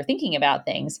what they're thinking about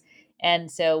things.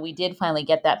 And so we did finally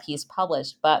get that piece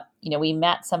published, but we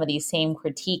met some of these same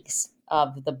critiques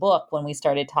of the book when we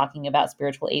started talking about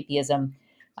spiritual atheism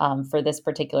for this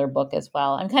particular book as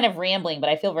well. I'm kind of rambling, but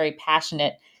I feel very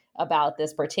passionate about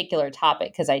this particular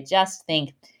topic because I just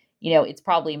think, it's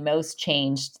probably most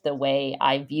changed the way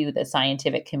I view the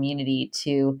scientific community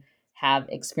to have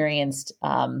experienced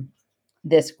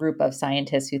this group of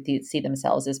scientists who see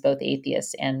themselves as both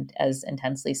atheists and as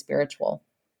intensely spiritual.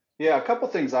 Yeah, a couple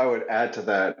things I would add to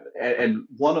that. And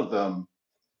one of them,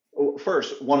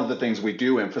 first, one of the things we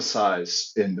do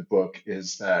emphasize in the book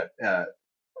is that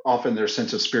often their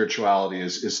sense of spirituality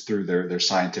is through their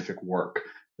scientific work,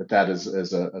 that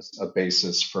is a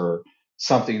basis for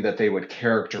something that they would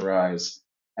characterize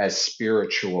as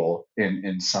spiritual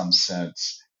in some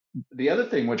sense. The other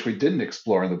thing which we didn't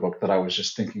explore in the book that I was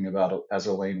just thinking about as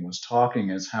Elaine was talking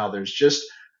is how there's just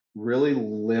really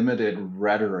limited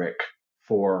rhetoric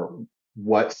for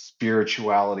what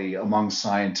spirituality among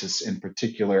scientists in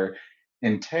particular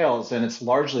entails, and it's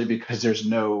largely because there's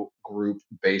no group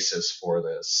basis for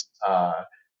this.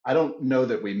 I don't know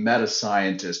that we met a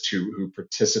scientist who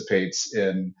participates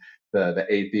in the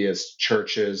atheist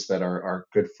churches that our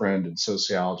good friend and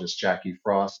sociologist Jackie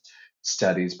Frost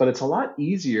studies, but it's a lot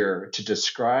easier to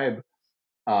describe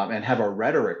and have a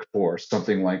rhetoric for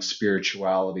something like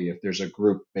spirituality if there's a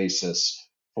group basis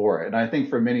for it. And I think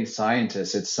for many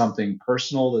scientists, it's something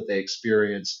personal that they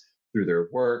experience through their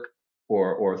work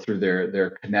or through their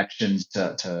connections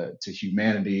to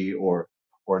humanity or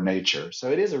nature.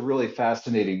 So it is a really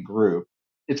fascinating group.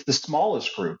 It's the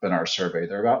smallest group in our survey.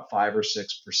 They're about 5 or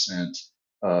 6%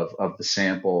 of the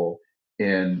sample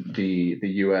in the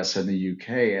US and the UK.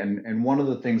 And one of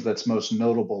the things that's most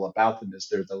notable about them is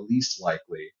they're the least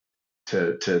likely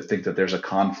to think that there's a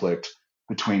conflict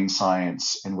between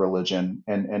science and religion.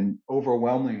 And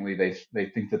overwhelmingly, they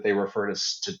think that they refer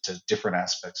to different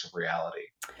aspects of reality.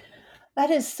 That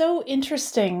is so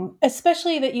interesting,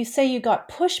 especially that you say you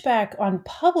got pushback on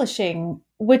publishing,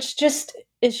 which just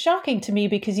is shocking to me,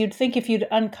 because you'd think if you'd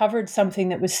uncovered something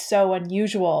that was so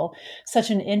unusual, such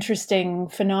an interesting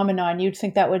phenomenon, you'd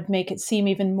think that would make it seem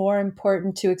even more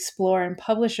important to explore and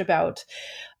publish about.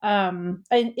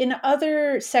 In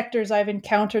other sectors, I've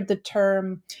encountered the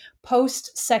term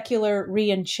post-secular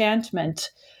reenchantment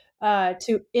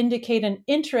to indicate an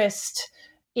interest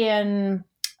in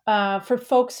for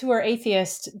folks who are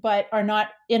atheists but are not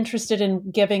interested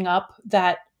in giving up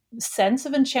that sense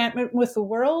of enchantment with the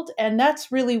world. And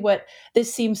that's really what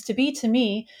this seems to be to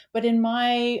me. But in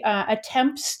my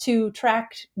attempts to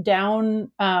track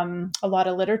down a lot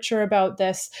of literature about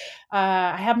this,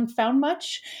 I haven't found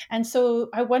much. And so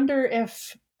I wonder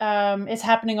if it's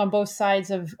happening on both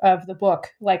sides of the book.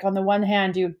 Like, on the one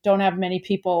hand, you don't have many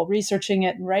people researching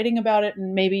it and writing about it,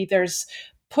 and maybe there's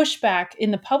pushback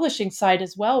in the publishing side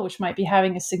as well, which might be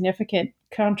having a significant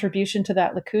contribution to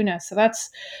that lacuna. So that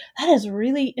is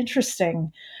really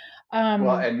interesting.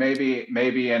 Well, and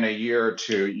maybe in a year or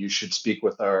two, you should speak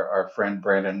with our friend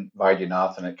Brandon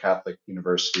Vaidyanathan at Catholic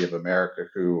University of America,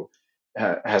 who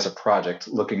has a project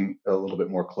looking a little bit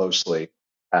more closely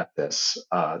at this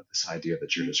idea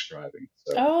that you're describing.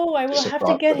 So I will have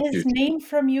to get his name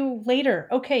from you later.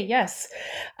 Okay, yes.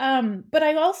 But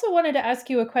I also wanted to ask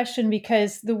you a question,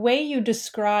 because the way you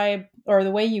describe, or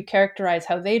the way you characterize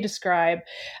how they describe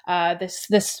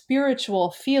this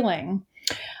spiritual feeling,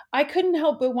 I couldn't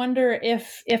help but wonder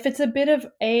if it's a bit of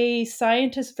a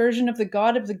scientist version of the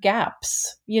God of the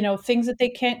gaps, things that they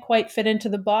can't quite fit into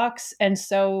the box. And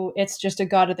so it's just a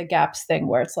God of the gaps thing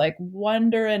where it's like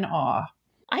wonder and awe.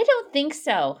 I don't think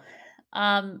so.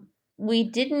 We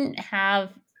didn't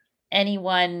have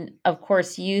anyone, of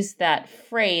course, use that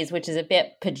phrase, which is a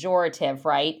bit pejorative,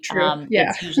 right? True.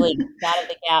 Yeah. It's usually God of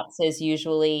the gaps is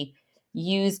usually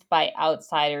used by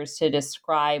outsiders to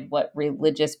describe what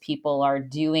religious people are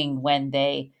doing when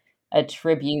they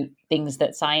attribute things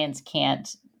that science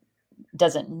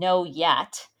doesn't know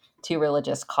yet to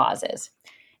religious causes.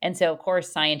 And so, of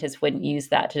course, scientists wouldn't use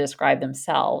that to describe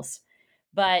themselves.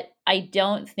 But I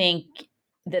don't think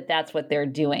that that's what they're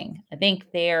doing. I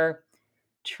think they're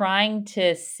trying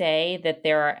to say that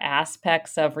there are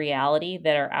aspects of reality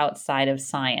that are outside of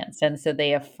science. And so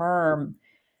they affirm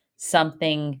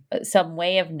something, some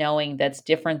way of knowing that's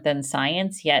different than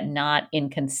science, yet not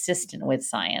inconsistent with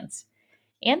science,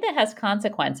 and that has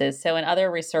consequences. So in other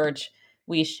research,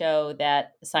 we show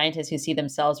that scientists who see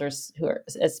themselves who are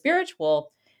as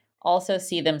spiritual also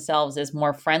see themselves as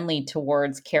more friendly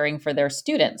towards caring for their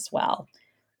students well,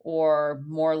 or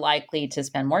more likely to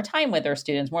spend more time with their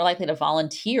students, more likely to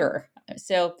volunteer.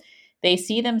 So they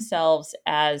see themselves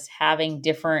as having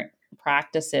different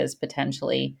practices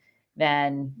potentially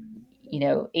than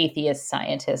atheist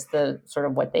scientists, the sort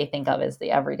of what they think of as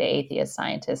the everyday atheist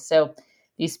scientists. So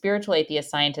these spiritual atheist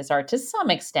scientists are, to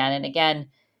some extent, and again,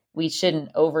 we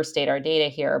shouldn't overstate our data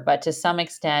here, but to some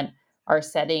extent are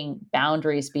setting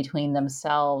boundaries between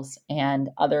themselves and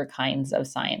other kinds of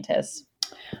scientists.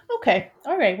 Okay.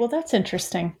 All right. Well, that's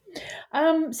interesting.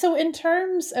 So in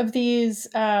terms of these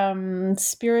what are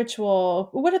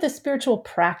the spiritual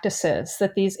practices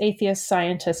that these atheist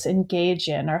scientists engage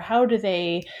in, or how do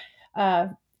they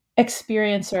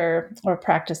experience or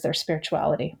practice their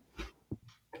spirituality?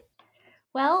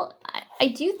 Well, I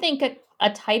do think a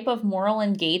type of moral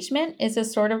engagement is a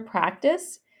sort of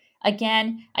practice.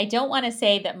 Again, I don't want to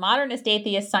say that modernist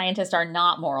atheist scientists are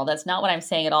not moral. That's not what I'm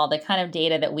saying at all. The kind of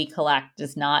data that we collect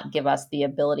does not give us the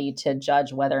ability to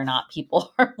judge whether or not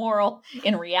people are moral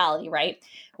in reality, right?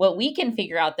 What we can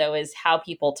figure out, though, is how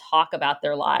people talk about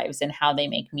their lives and how they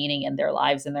make meaning in their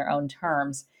lives in their own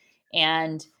terms.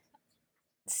 And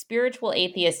spiritual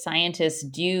atheist scientists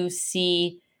do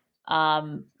see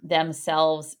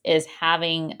themselves as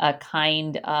having a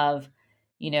kind of,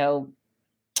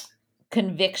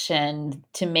 conviction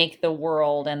to make the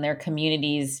world and their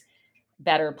communities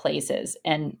better places,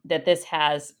 and that this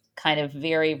has kind of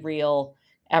very real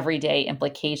everyday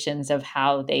implications of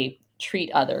how they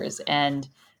treat others and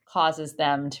causes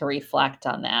them to reflect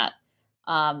on that.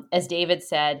 As David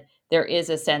said, there is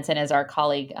a sense, and as our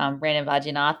colleague Brandon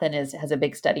Vajanathan has a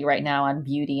big study right now on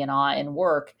beauty and awe in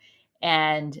work,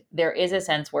 and there is a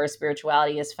sense where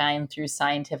spirituality is found through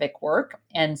scientific work,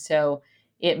 and so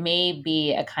it may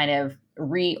be a kind of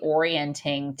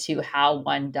reorienting to how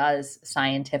one does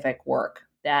scientific work,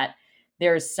 that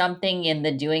there's something in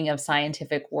the doing of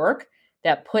scientific work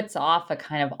that puts off a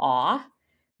kind of awe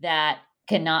that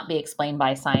cannot be explained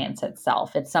by science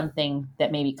itself. It's something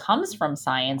that maybe comes from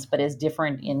science, but is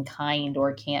different in kind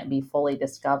or can't be fully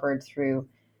discovered through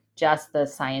just the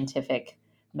scientific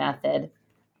method.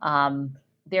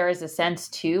 There is a sense,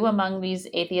 too, among these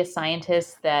atheist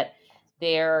scientists that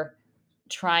they're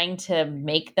trying to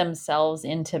make themselves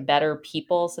into better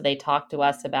people. So they talk to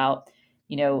us about,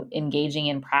 engaging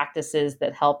in practices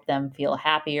that help them feel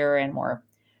happier and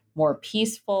more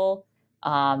peaceful,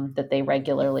 that they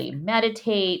regularly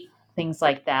meditate, things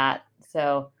like that.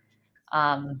 So,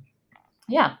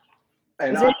 yeah.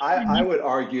 And I would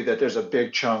argue that there's a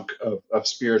big chunk of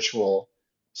spiritual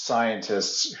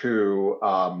scientists who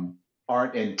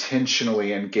aren't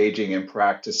intentionally engaging in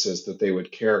practices that they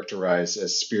would characterize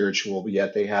as spiritual, but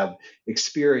yet they have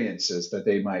experiences that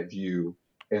they might view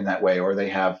in that way, or they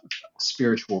have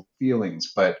spiritual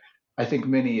feelings. But I think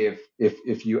many,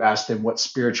 if you ask them what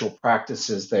spiritual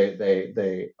practices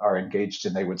they are engaged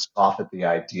in, they would scoff at the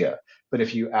idea. But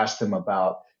if you ask them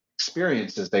about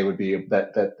experiences, they would be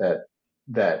that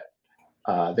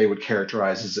they would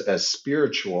characterize as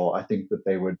spiritual. I think that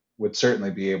they would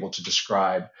certainly be able to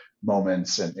describe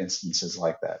moments and instances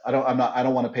like that. I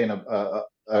don't want to paint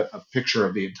a picture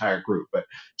of the entire group, but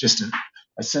just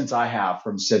a sense I have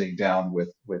from sitting down with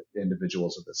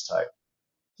individuals of this type.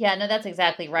 Yeah, no, that's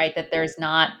exactly right. That there's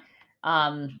not,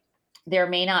 there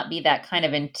may not be that kind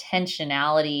of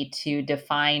intentionality to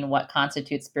define what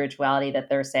constitutes spirituality that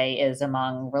there, say, is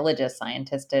among religious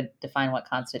scientists to define what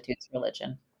constitutes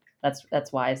religion.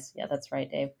 That's wise. Yeah, that's right,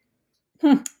 Dave.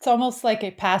 It's almost like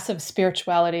a passive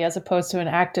spirituality as opposed to an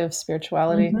active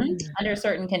spirituality. Under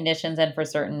certain conditions and for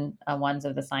certain ones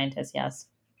of the scientists, yes.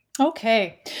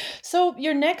 Okay. So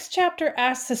your next chapter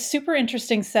asks a super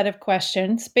interesting set of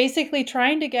questions, basically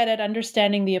trying to get at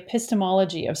understanding the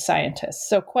epistemology of scientists.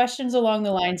 So questions along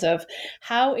the lines of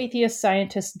how atheist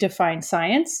scientists define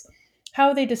science,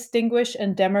 how they distinguish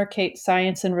and demarcate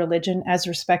science and religion as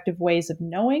respective ways of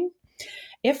knowing,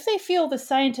 if they feel the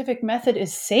scientific method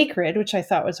is sacred, which I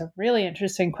thought was a really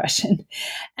interesting question,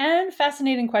 and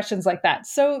fascinating questions like that.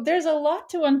 So there's a lot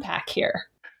to unpack here.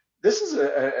 This is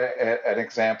an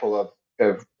example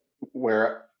of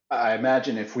where I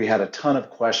imagine if we had a ton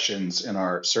of questions in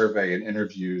our survey and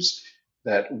interviews,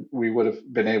 that we would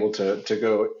have been able to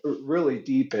go really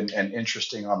deep and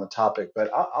interesting on the topic.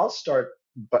 But I'll start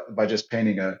by just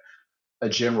painting a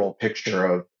general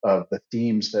picture of the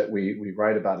themes that we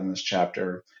write about in this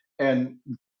chapter. And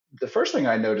the first thing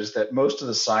I noticed that most of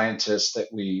the scientists that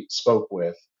we spoke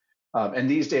with, and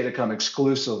these data come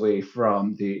exclusively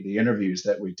from the interviews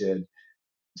that we did,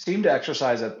 seem to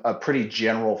exercise a pretty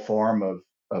general form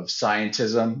of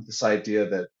scientism. This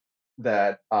idea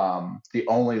that the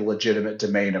only legitimate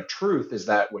domain of truth is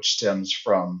that which stems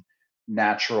from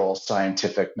natural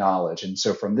scientific knowledge. And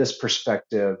so, from this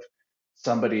perspective,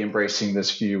 somebody embracing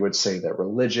this view would say that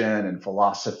religion and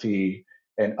philosophy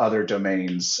and other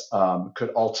domains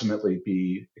could ultimately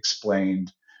be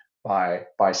explained by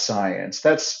science.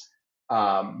 That's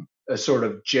a sort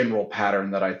of general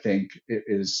pattern that I think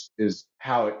is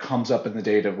how it comes up in the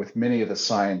data with many of the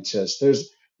scientists.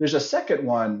 There's a second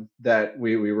one that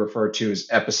we refer to as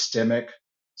epistemic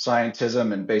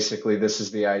scientism, and basically this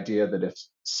is the idea that if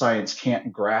science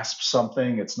can't grasp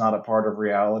something, it's not a part of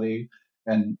reality.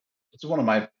 And it's one of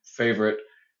my favorite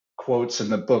quotes in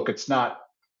the book. It's not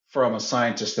from a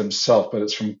scientist himself, but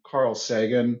it's from Carl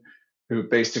Sagan, who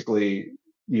basically,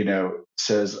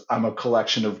 says, I'm a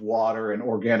collection of water and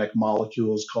organic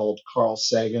molecules called Carl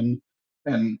Sagan.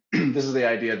 And this is the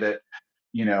idea that,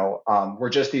 we're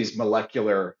just these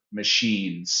molecular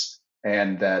machines,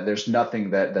 and that there's nothing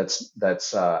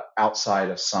that's outside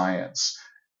of science.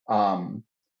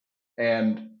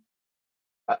 And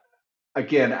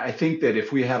again, I think that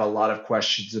if we had a lot of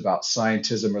questions about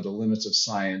scientism or the limits of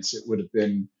science, it would have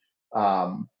been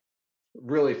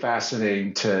really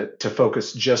fascinating to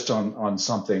focus just on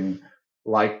something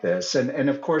like this. And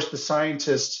of course, the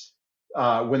scientists,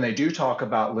 when they do talk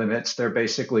about limits, they're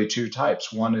basically two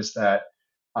types. One is that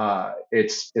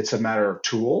it's a matter of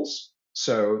tools,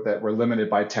 so that we're limited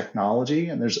by technology.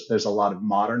 And there's a lot of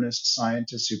modernist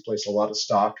scientists who place a lot of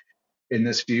stock in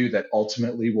this view that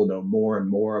ultimately we'll know more and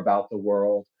more about the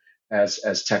world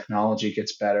as technology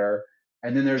gets better.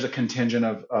 And then there's a contingent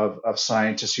of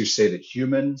scientists who say that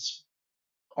humans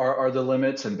are the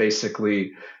limits. And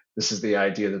basically, this is the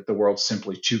idea that the world's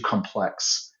simply too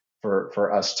complex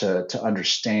for us to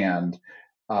understand.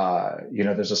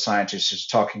 There's a scientist who's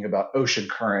talking about ocean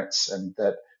currents, and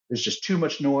that there's just too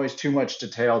much noise, too much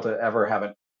detail to ever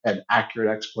have an accurate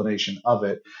explanation of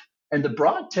it. And the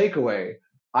broad takeaway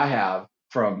I have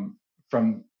from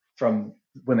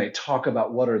when they talk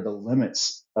about what are the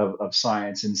limits of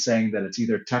science, and saying that it's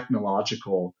either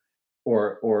technological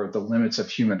or the limits of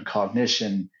human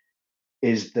cognition,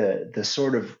 is the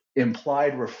sort of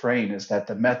implied refrain is that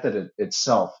the method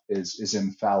itself is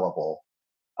infallible,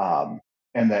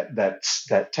 and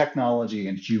that technology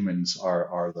and humans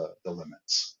are the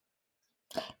limits,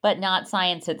 but not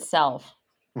science itself.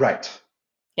 Right.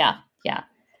 Yeah.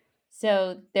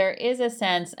 So there is a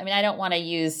sense. I mean, I don't want to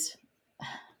use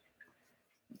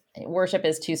worship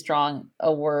is too strong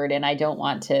a word, and I don't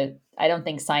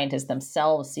think scientists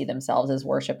themselves see themselves as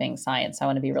worshiping science. I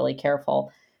want to be really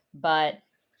careful. But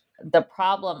the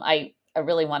problem, I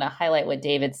really want to highlight what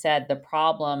David said. The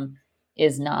problem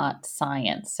is not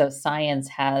science. So science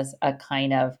has a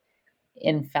kind of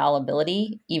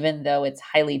infallibility, even though it's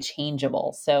highly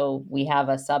changeable. So we have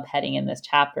a subheading in this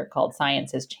chapter called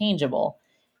Science is Changeable.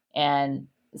 And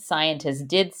scientists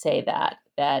did say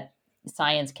that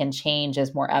science can change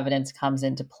as more evidence comes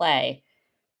into play,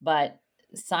 but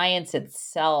science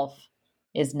itself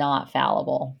is not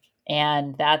fallible.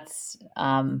 And that's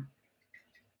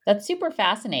super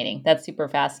fascinating.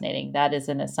 That is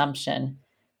an assumption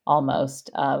almost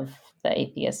of the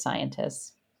atheist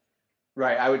scientists.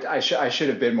 Right. I should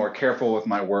have been more careful with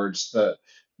my words. The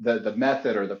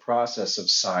method or the process of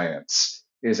science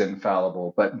is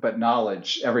infallible, but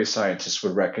knowledge, every scientist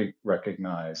would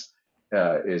recognize,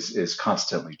 is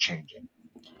constantly changing.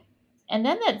 And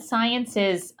then that science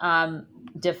is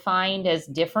defined as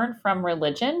different from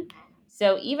religion.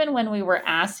 So even when we were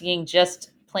asking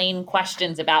just plain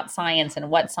questions about science and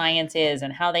what science is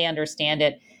and how they understand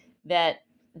it, that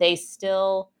they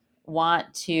still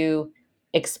want to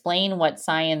explain what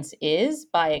science is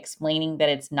by explaining that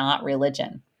it's not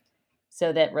religion.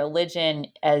 So that religion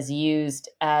is used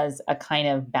as a kind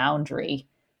of boundary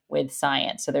with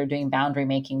science. So they're doing boundary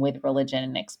making with religion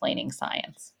and explaining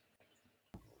science.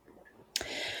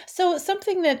 So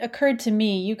something that occurred to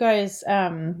me, you guys,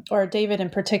 or David in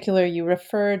particular, you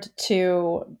referred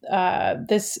to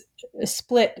this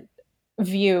split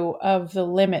view of the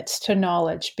limits to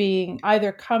knowledge being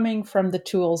either coming from the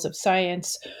tools of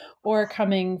science or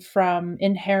coming from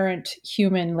inherent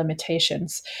human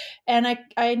limitations. And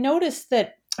I noticed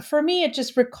that for me, it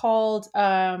just recalled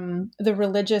the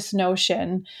religious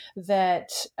notion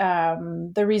that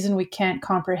the reason we can't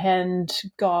comprehend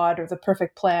God or the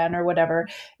perfect plan or whatever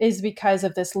is because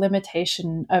of this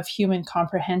limitation of human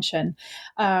comprehension.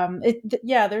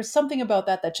 There's something about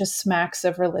that just smacks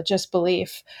of religious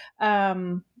belief.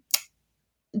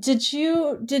 Did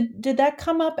that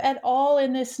come up at all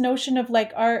in this notion of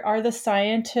like, are the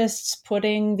scientists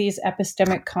putting these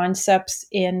epistemic concepts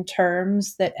in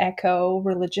terms that echo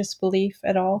religious belief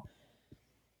at all?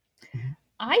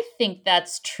 I think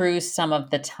that's true some of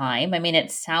the time. I mean,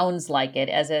 it sounds like it.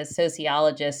 As a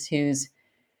sociologist who's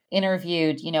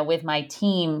interviewed, with my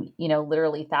team,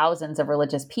 literally thousands of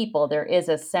religious people, there is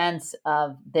a sense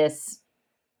of this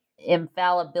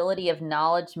infallibility of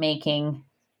knowledge making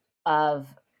of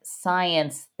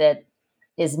science that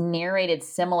is narrated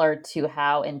similar to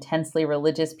how intensely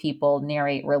religious people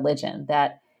narrate religion.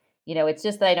 That, it's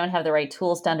just that I don't have the right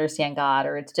tools to understand God,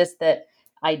 or it's just that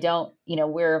I don't,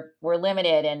 we're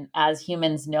limited, and as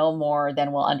humans know more,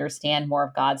 then we'll understand more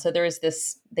of God. So there's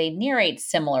this, they narrate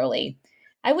similarly.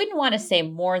 I wouldn't want to say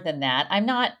more than that. I'm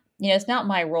not, it's not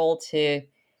my role to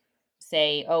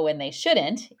say, oh, and they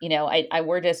shouldn't,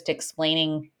 we're just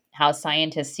explaining how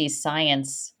scientists see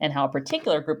science and how a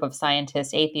particular group of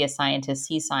scientists, atheist scientists,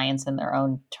 see science in their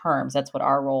own terms. That's what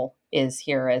our role is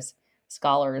here as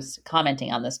scholars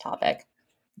commenting on this topic.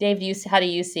 Dave, how do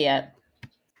you see it?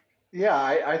 Yeah,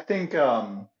 I think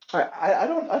I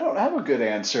don't have a good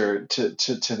answer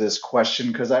to this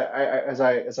question, because as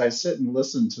I sit and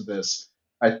listen to this,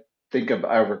 I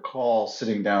recall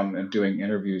sitting down and doing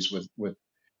interviews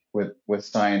with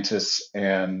scientists,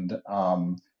 and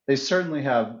they certainly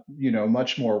have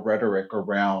much more rhetoric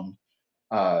around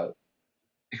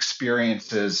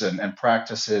experiences and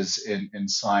practices in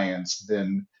science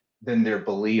than their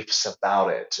beliefs about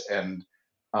it. And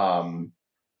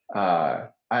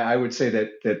I would say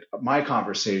that my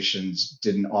conversations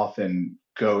didn't often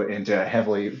go into a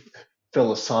heavily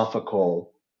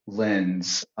philosophical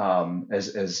lens,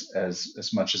 as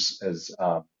much as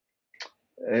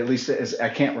at least as I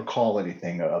can't recall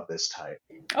anything of this type.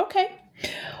 Okay.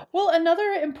 Well, another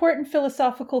important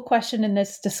philosophical question in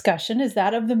this discussion is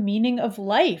that of the meaning of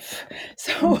life.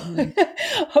 So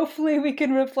hopefully we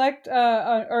can reflect,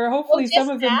 or hopefully some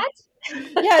of them.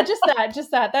 Yeah, just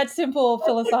that simple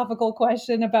philosophical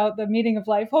question about the meaning of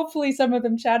life. Hopefully some of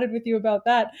them chatted with you about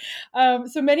that.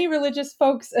 So many religious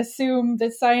folks assume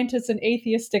that scientists and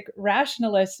atheistic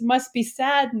rationalists must be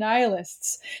sad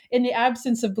nihilists in the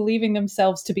absence of believing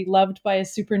themselves to be loved by a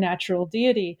supernatural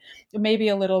deity. Maybe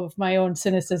a little of my own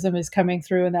cynicism is coming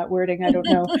through in that wording, I don't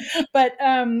know. But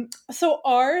so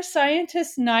are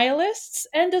scientists nihilists,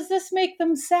 and does this make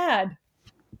them sad?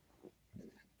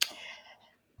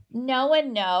 No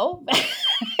and no.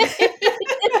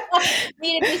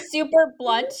 Need to be super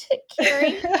blunt,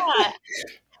 Carrie. Yeah.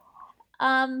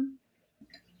 I'm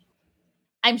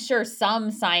sure some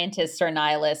scientists are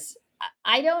nihilists.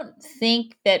 I don't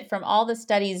think that from all the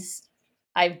studies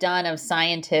I've done of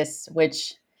scientists,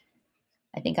 which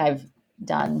I think I've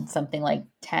done something like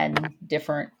 10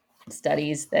 different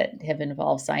studies that have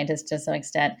involved scientists to some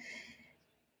extent.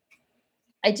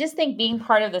 I just think being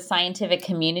part of the scientific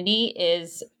community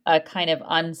is a kind of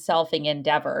unselfing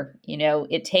endeavor.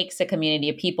 It takes a community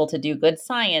of people to do good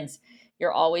science.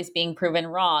 You're always being proven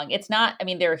wrong. It's not,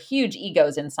 there are huge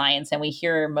egos in science, and we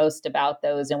hear most about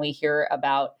those, and we hear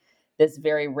about this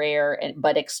very rare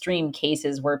but extreme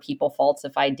cases where people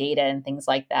falsify data and things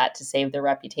like that to save their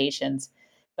reputations.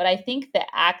 But I think the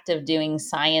act of doing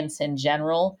science in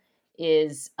general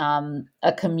is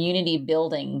a community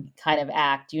building kind of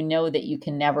act. You know that you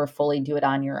can never fully do it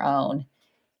on your own.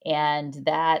 And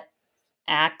that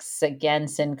acts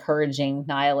against encouraging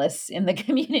nihilists in the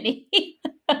community.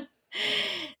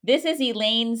 This is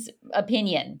Elaine's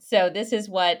opinion. So this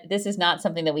is not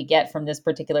something that we get from this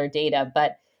particular data,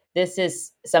 but this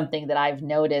is something that I've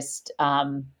noticed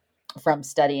from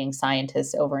studying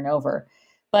scientists over and over.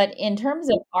 But in terms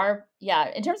of our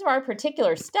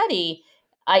particular study,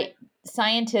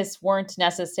 scientists weren't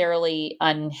necessarily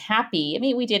unhappy. I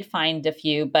mean, we did find a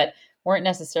few, but weren't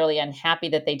necessarily unhappy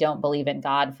that they don't believe in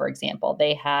God, for example.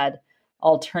 They had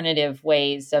alternative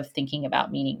ways of thinking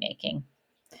about meaning making.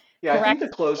 Yeah, I think Correct. the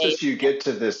closest you get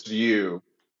to this view,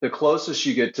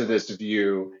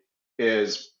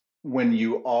 is when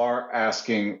you are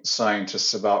asking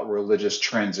scientists about religious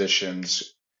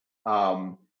transitions.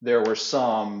 There were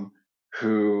some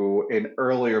who, in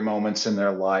earlier moments in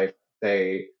their life,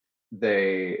 they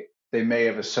they may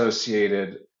have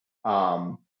associated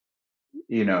um,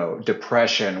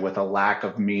 depression with a lack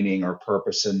of meaning or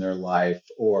purpose in their life,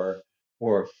 or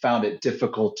found it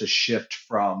difficult to shift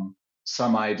from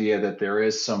some idea that there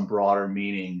is some broader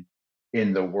meaning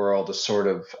in the world to sort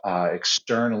of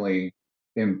externally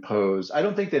impose. I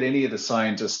don't think that any of the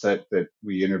scientists that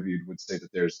we interviewed would say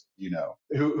that there's,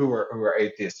 who are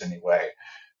atheists anyway,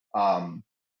 um,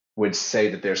 would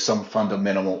say that there's some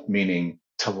fundamental meaning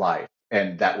to life,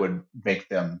 and that would make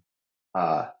them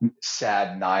uh,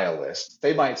 sad nihilists.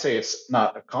 They might say it's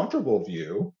not a comfortable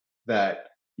view that,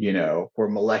 we're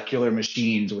molecular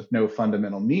machines with no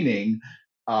fundamental meaning,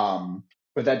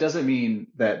 but that doesn't mean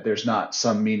that there's not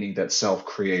some meaning that's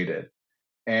self-created.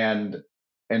 And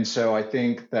and so I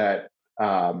think that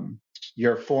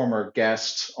your former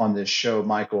guest on this show,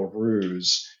 Michael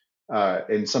Ruse,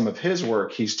 in some of his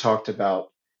work, he's talked about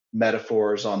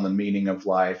metaphors on the meaning of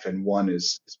life, and one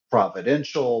is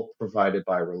providential, provided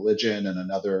by religion, and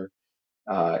another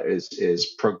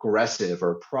is progressive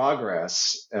or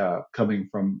progress, coming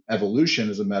from evolution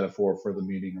as a metaphor for the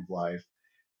meaning of life.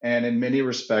 And in many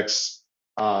respects,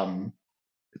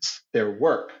 it's their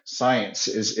work. Science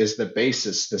is the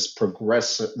basis. This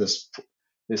progressive,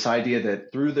 this idea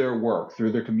that through their work,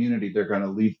 through their community, they're going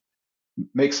to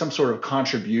make some sort of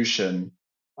contribution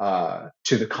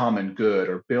to the common good,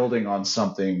 or building on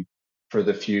something for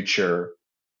the future.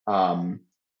 Um,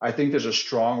 I think there's a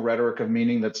strong rhetoric of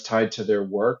meaning that's tied to their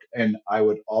work, and I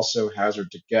would also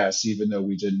hazard to guess, even though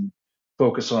we didn't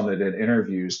focus on it in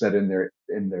interviews, that in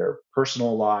their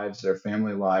personal lives, their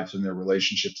family lives, and their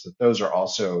relationships, that those are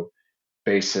also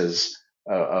bases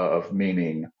of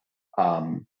meaning.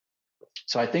 Um,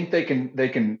 so I think they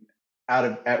can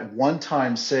at one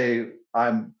time say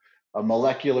I'm a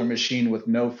molecular machine with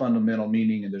no fundamental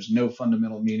meaning, and there's no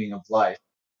fundamental meaning of life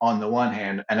on the one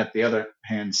hand, and at the other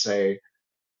hand say,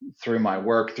 through my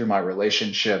work, through my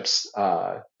relationships,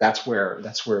 that's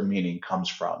where meaning comes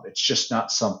from. It's just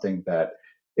not something that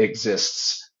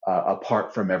exists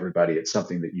apart from everybody. It's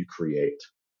something that you create.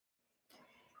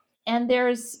 And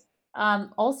there's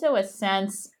also a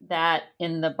sense that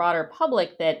in the broader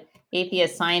public that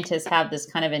atheist scientists have this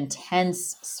kind of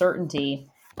intense certainty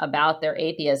about their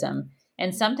atheism,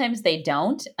 and sometimes they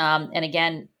don't. And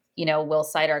again, we'll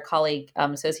cite our colleague,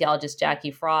 sociologist Jackie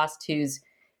Frost, who's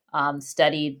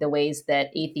studied the ways that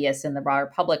atheists in the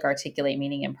broader public articulate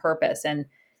meaning and purpose. And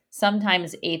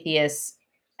sometimes atheists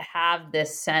have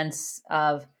this sense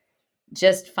of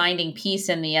just finding peace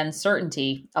in the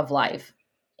uncertainty of life,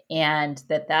 and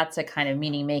that's a kind of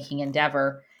meaning making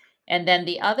endeavor. And then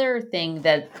the other thing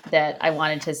that I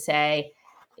wanted to say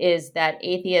is that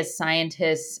atheist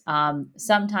scientists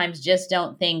sometimes just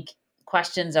don't think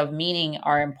questions of meaning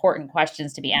are important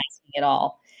questions to be asking at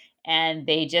all, and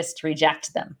they just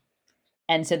reject them.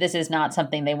 And so this is not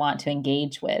something they want to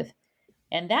engage with,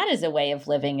 and that is a way of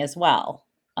living as well,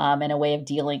 and a way of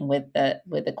dealing with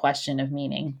the question of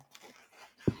meaning.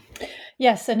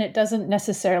 Yes, and it doesn't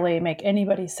necessarily make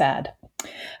anybody sad.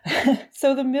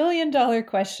 So the $1 million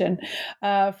question,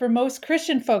 for most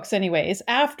Christian folks anyways,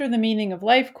 after the meaning of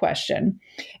life question,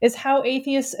 is how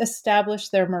atheists establish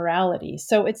their morality.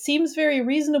 So it seems very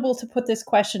reasonable to put this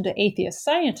question to atheist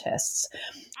scientists.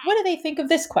 What do they think of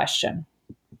this question?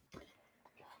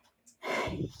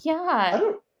 Yeah.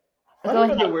 I don't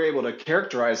know that we're able to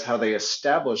characterize how they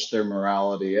establish their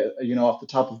morality. Off the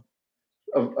top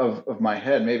of my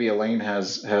head, maybe Elaine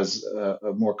has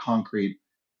a more concrete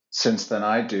sense than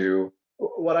I do.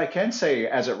 What I can say,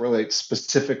 as it relates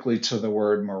specifically to the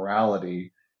word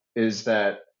morality, is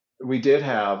that we did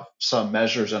have some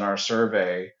measures in our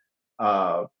survey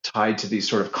tied to these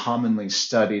sort of commonly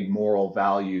studied moral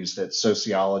values that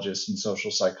sociologists and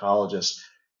social psychologists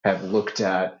have looked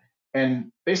at.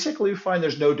 And basically, we find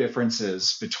there's no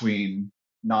differences between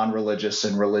non-religious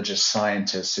and religious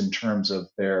scientists in terms of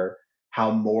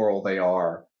how moral they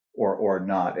are or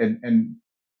not. And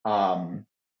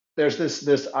there's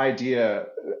this idea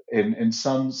in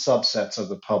some subsets of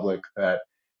the public that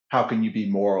how can you be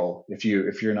moral if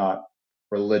you're not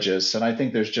religious? And I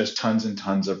think there's just tons and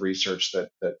tons of research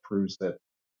that proves that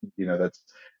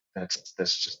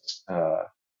that's just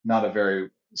not a very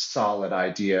solid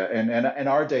idea. And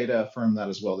our data affirm that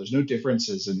as well. There's no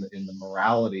differences in the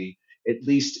morality, at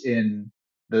least in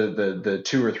the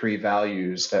two or three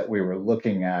values that we were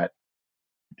looking at.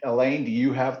 Elaine, do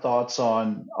you have thoughts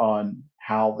on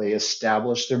how they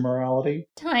establish their morality?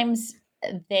 Sometimes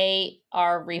they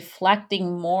are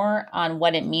reflecting more on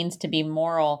what it means to be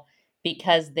moral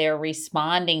because they're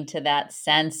responding to that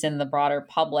sense in the broader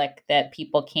public that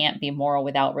people can't be moral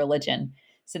without religion.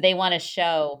 So they want to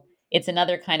show it's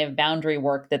another kind of boundary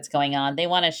work that's going on. They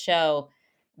want to show,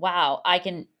 wow,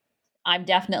 I'm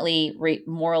definitely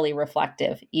morally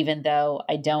reflective, even though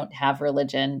I don't have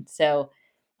religion. So,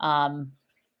 um,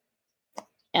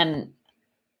 and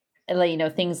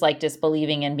things like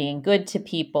disbelieving and being good to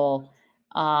people,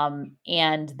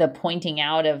 and the pointing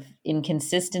out of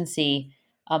inconsistency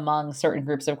among certain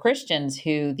groups of Christians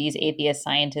who these atheist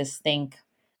scientists think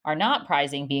are not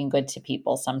prizing being good to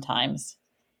people sometimes.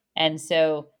 And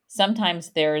so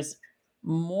sometimes there's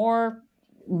more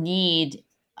need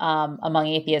among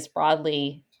atheists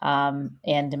broadly,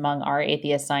 and among our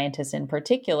atheist scientists in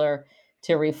particular,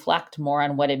 to reflect more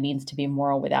on what it means to be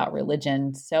moral without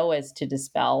religion so as to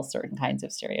dispel certain kinds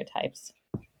of stereotypes.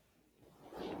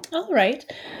 All right.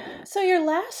 So your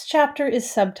last chapter is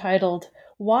subtitled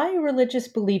Why Religious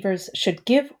Believers Should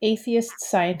Give Atheist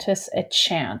Scientists a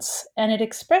Chance, and it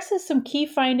expresses some key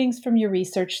findings from your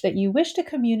research that you wish to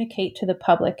communicate to the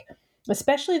public,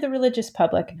 especially the religious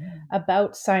public,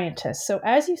 about scientists. So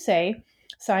as you say,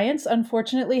 science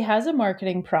unfortunately has a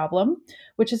marketing problem,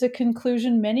 which is a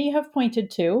conclusion many have pointed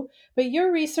to, but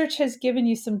your research has given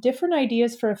you some different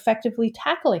ideas for effectively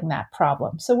tackling that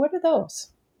problem. So what are those?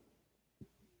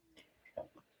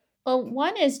 Well,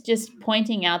 one is just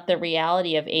pointing out the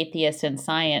reality of atheists and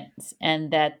science,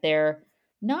 and that they're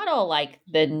not all like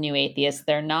the new atheists.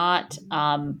 They're not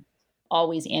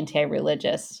always anti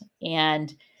religious.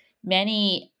 And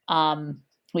many,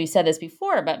 we've said this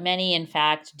before, but many, in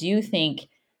fact, do think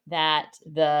that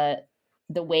the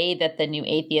way that the new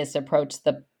atheists approach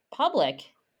the public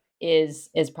is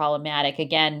problematic.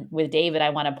 Again, with David, I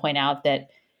want to point out that,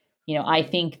 I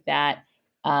think that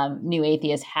new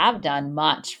atheists have done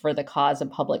much for the cause of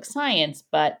public science,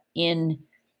 but in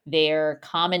their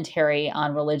commentary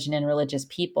on religion and religious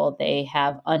people, they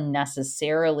have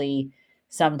unnecessarily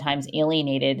sometimes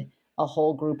alienated a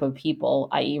whole group of people,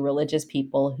 i.e., religious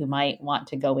people who might want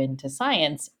to go into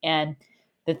science. And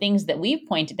the things that we've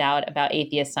pointed out about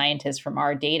atheist scientists from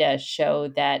our data show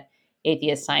that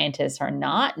atheist scientists are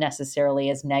not necessarily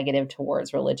as negative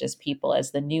towards religious people as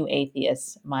the new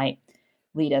atheists might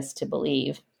lead us to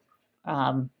believe.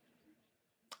 And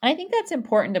I think that's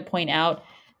important to point out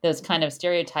those kind of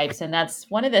stereotypes. And that's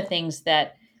one of the things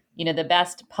that, the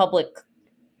best public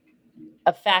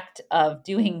effect of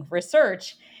doing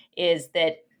research is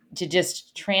that to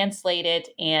just translate it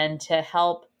and to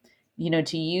help,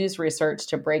 to use research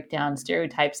to break down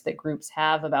stereotypes that groups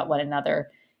have about one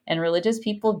another. And religious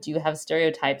people do have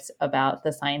stereotypes about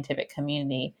the scientific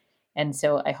community. And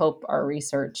so I hope our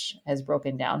research has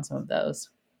broken down some of those.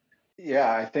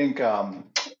 Yeah, I think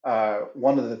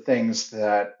one of the things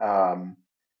that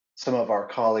some of our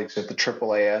colleagues at the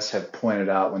AAAS have pointed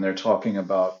out when they're talking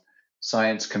about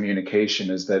science communication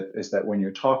is that when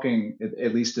you're talking,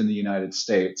 at least in the United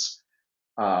States,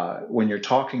 when you're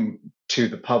talking to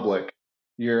the public,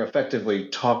 you're effectively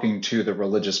talking to the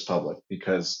religious public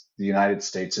because the United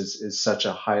States is such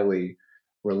a highly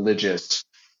religious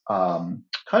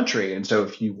country. And so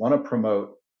if you want to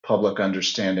promote public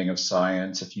understanding of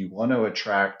science, if you want to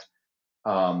attract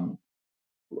um,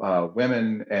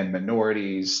 women and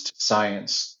minorities to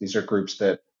science, these are groups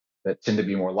that tend to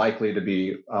be more likely to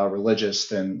be religious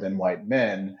than white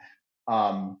men.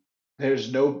 Um,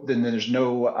 there's no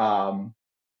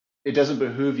it doesn't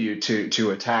behoove you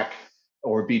to attack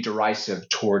or be derisive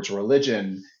towards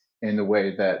religion in the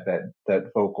way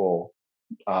that vocal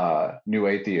new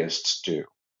atheists do.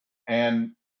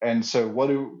 And so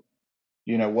what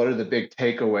are the big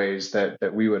takeaways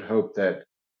that we would hope that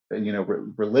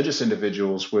religious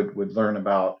individuals would learn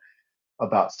about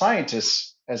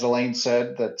scientists? As Elaine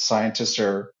said, that scientists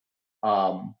are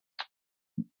um,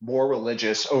 more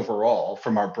religious overall.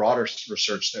 From our broader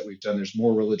research that we've done, there's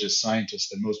more religious scientists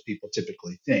than most people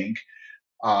typically think.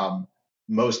 Um,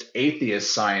 Most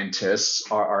atheist scientists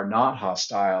are not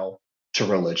hostile to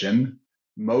religion.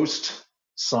 Most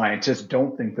scientists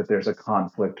don't think that there's a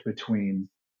conflict between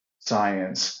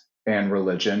science and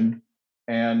religion,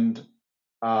 and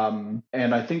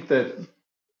I think that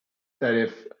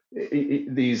if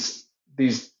these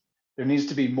there needs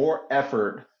to be more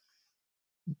effort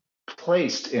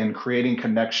placed in creating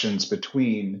connections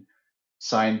between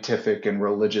scientific and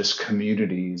religious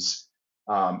communities,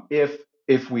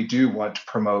 if we do want to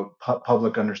promote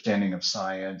public understanding of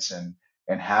science and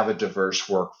have a diverse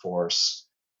workforce.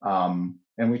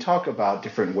 And we talk about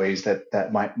different ways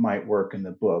that might work in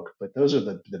the book, but those are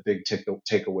the big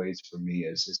takeaways for me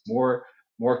is more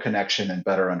connection and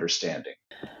better understanding.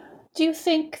 Do you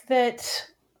think that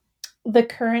the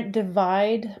current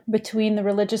divide between the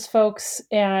religious folks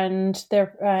and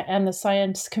the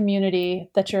science community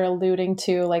that you're alluding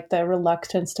to, like the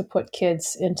reluctance to put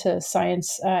kids into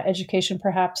science education,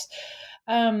 perhaps,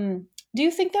 do you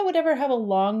think that would ever have a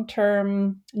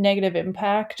long-term negative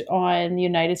impact on the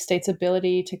United States'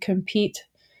 ability to compete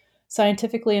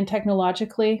scientifically and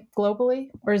technologically globally?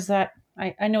 Or is that,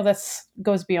 I know that's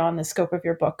goes beyond the scope of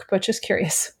your book, but just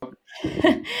curious.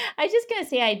 I was just going to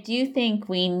say, I do think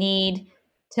we need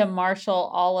to marshal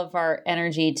all of our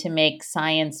energy to make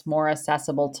science more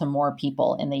accessible to more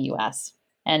people in the US.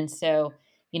 And so,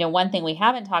 one thing we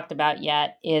haven't talked about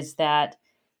yet is that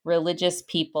religious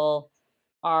people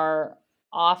are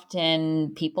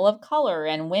often people of color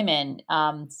and women.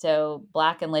 So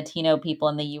Black and Latino people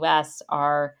in the US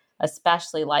are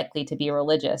especially likely to be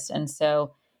religious. And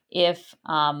so if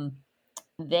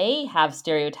they have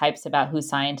stereotypes about who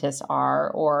scientists are,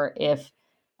 or if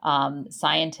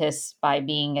scientists, by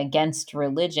being against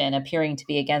religion, appearing to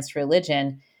be against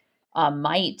religion,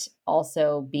 might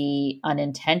also be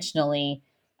unintentionally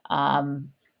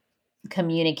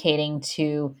communicating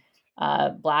to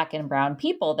Black and brown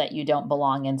people that you don't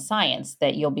belong in science,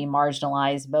 that you'll be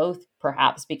marginalized both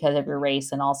perhaps because of your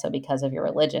race and also because of your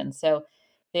religion. So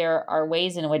there are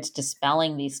ways in which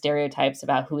dispelling these stereotypes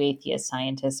about who atheist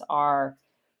scientists are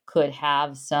could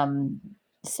have some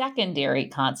secondary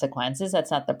consequences.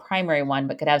 That's not the primary one,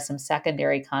 but could have some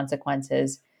secondary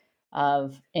consequences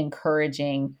of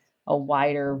encouraging a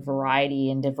wider variety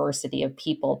and diversity of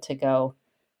people to go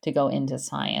into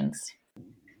science.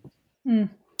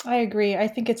 I agree. I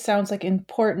think it sounds like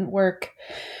important work.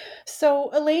 So,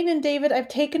 Elaine and David, I've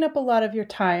taken up a lot of your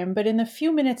time, but in the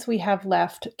few minutes we have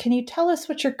left, can you tell us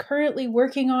what you're currently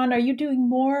working on? Are you doing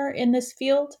more in this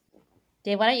field?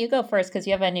 Dave, why don't you go first, because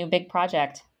you have a new big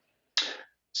project.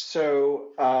 So,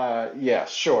 yeah,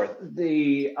 sure.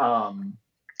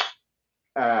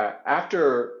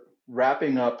 After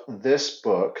wrapping up this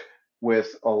book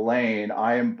with Elaine,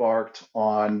 I embarked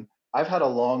on. I've had a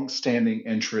long-standing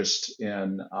interest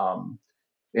in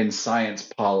science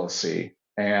policy,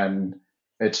 and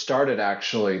it started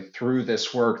actually through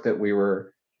this work that we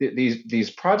were. These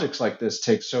projects like this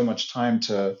take so much time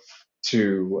to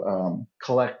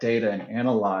collect data and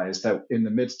analyze that. In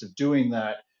the midst of doing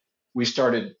that, we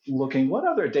started looking what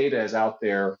other data is out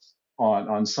there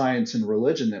on science and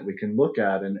religion that we can look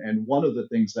at. And one of the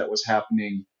things that was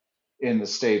happening in the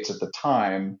States at the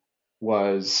time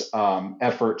was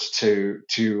efforts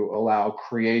to allow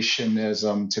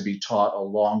creationism to be taught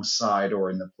alongside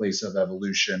or in the place of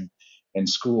evolution in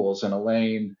schools. And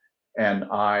Elaine and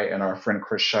I and our friend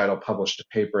Chris Scheidel published a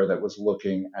paper that was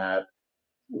looking at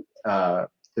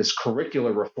this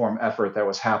curricular reform effort that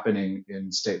was happening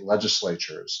in state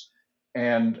legislatures.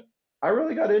 And I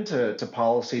really got into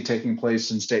policy taking place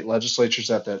in state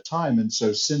legislatures at that time. And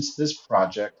so since this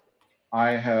project,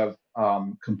 I have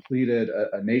completed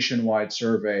a nationwide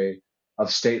survey of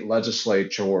state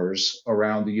legislatures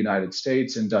around the United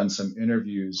States and done some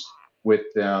interviews with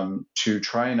them to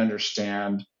try and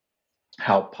understand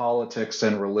how politics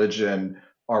and religion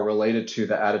are related to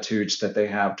the attitudes that they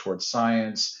have towards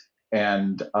science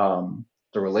and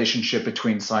the relationship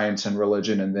between science and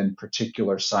religion, and then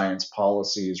particular science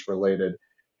policies related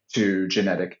to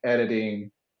genetic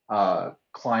editing,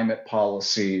 climate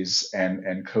policies,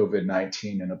 and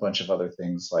COVID-19, and a bunch of other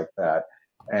things like that.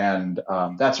 And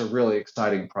that's a really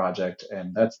exciting project,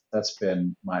 and that's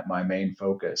been my main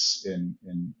focus in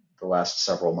the last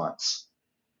several months.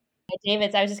 I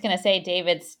was just going to say,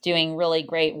 David's doing really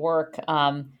great work,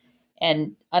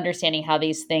 and understanding how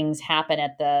these things happen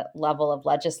at the level of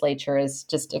legislature is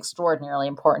just extraordinarily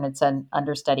important. It's an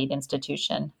understudied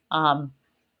institution.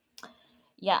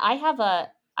 Yeah, I have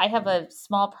a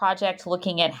small project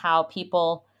looking at how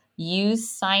people use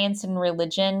science and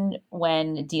religion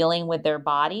when dealing with their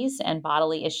bodies and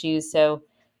bodily issues. So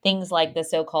things like the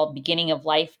so-called beginning of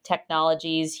life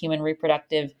technologies, human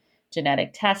reproductive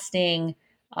genetic testing.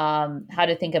 How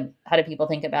do people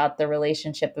think about the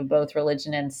relationship of both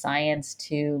religion and science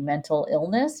to mental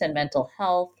illness and mental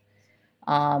health?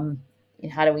 How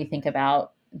do we think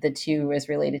about the two as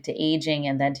related to aging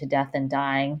and then to death and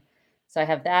dying? So I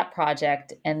have that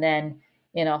project. And then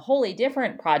in a wholly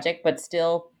different project, but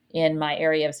still in my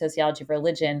area of sociology of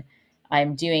religion,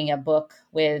 I'm doing a book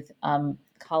with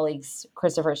colleagues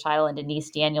Christopher Scheil and Denise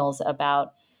Daniels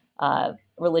about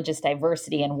religious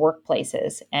diversity in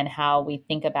workplaces and how we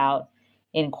think about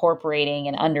incorporating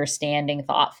and understanding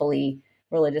thoughtfully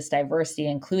religious diversity,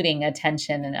 including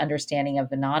attention and understanding of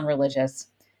the non-religious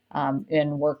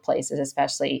in workplaces,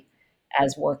 especially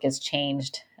as work has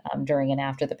changed during and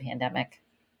after the pandemic.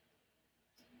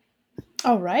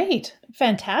 All right.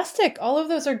 Fantastic. All of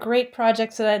those are great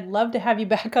projects that I'd love to have you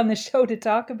back on the show to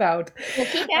talk about. Well,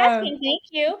 keep asking. Thank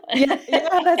you.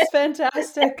 Yeah, that's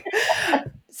fantastic.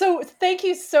 So thank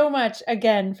you so much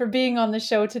again for being on the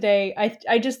show today.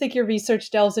 I just think your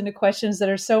research delves into questions that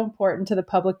are so important to the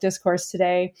public discourse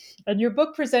today. And your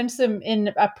book presents them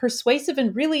in a persuasive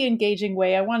and really engaging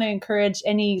way. I want to encourage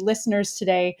any listeners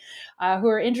today who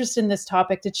are interested in this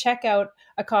topic to check out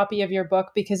a copy of your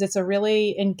book, because it's a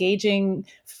really engaging,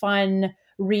 fun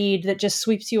read that just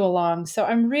sweeps you along. So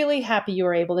I'm really happy you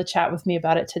were able to chat with me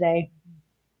about it today.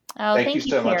 Oh, thank you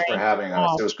so much for having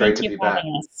us. It was great to be back.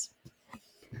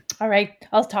 All right.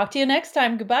 I'll talk to you next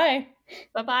time. Goodbye.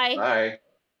 Bye-bye. Bye.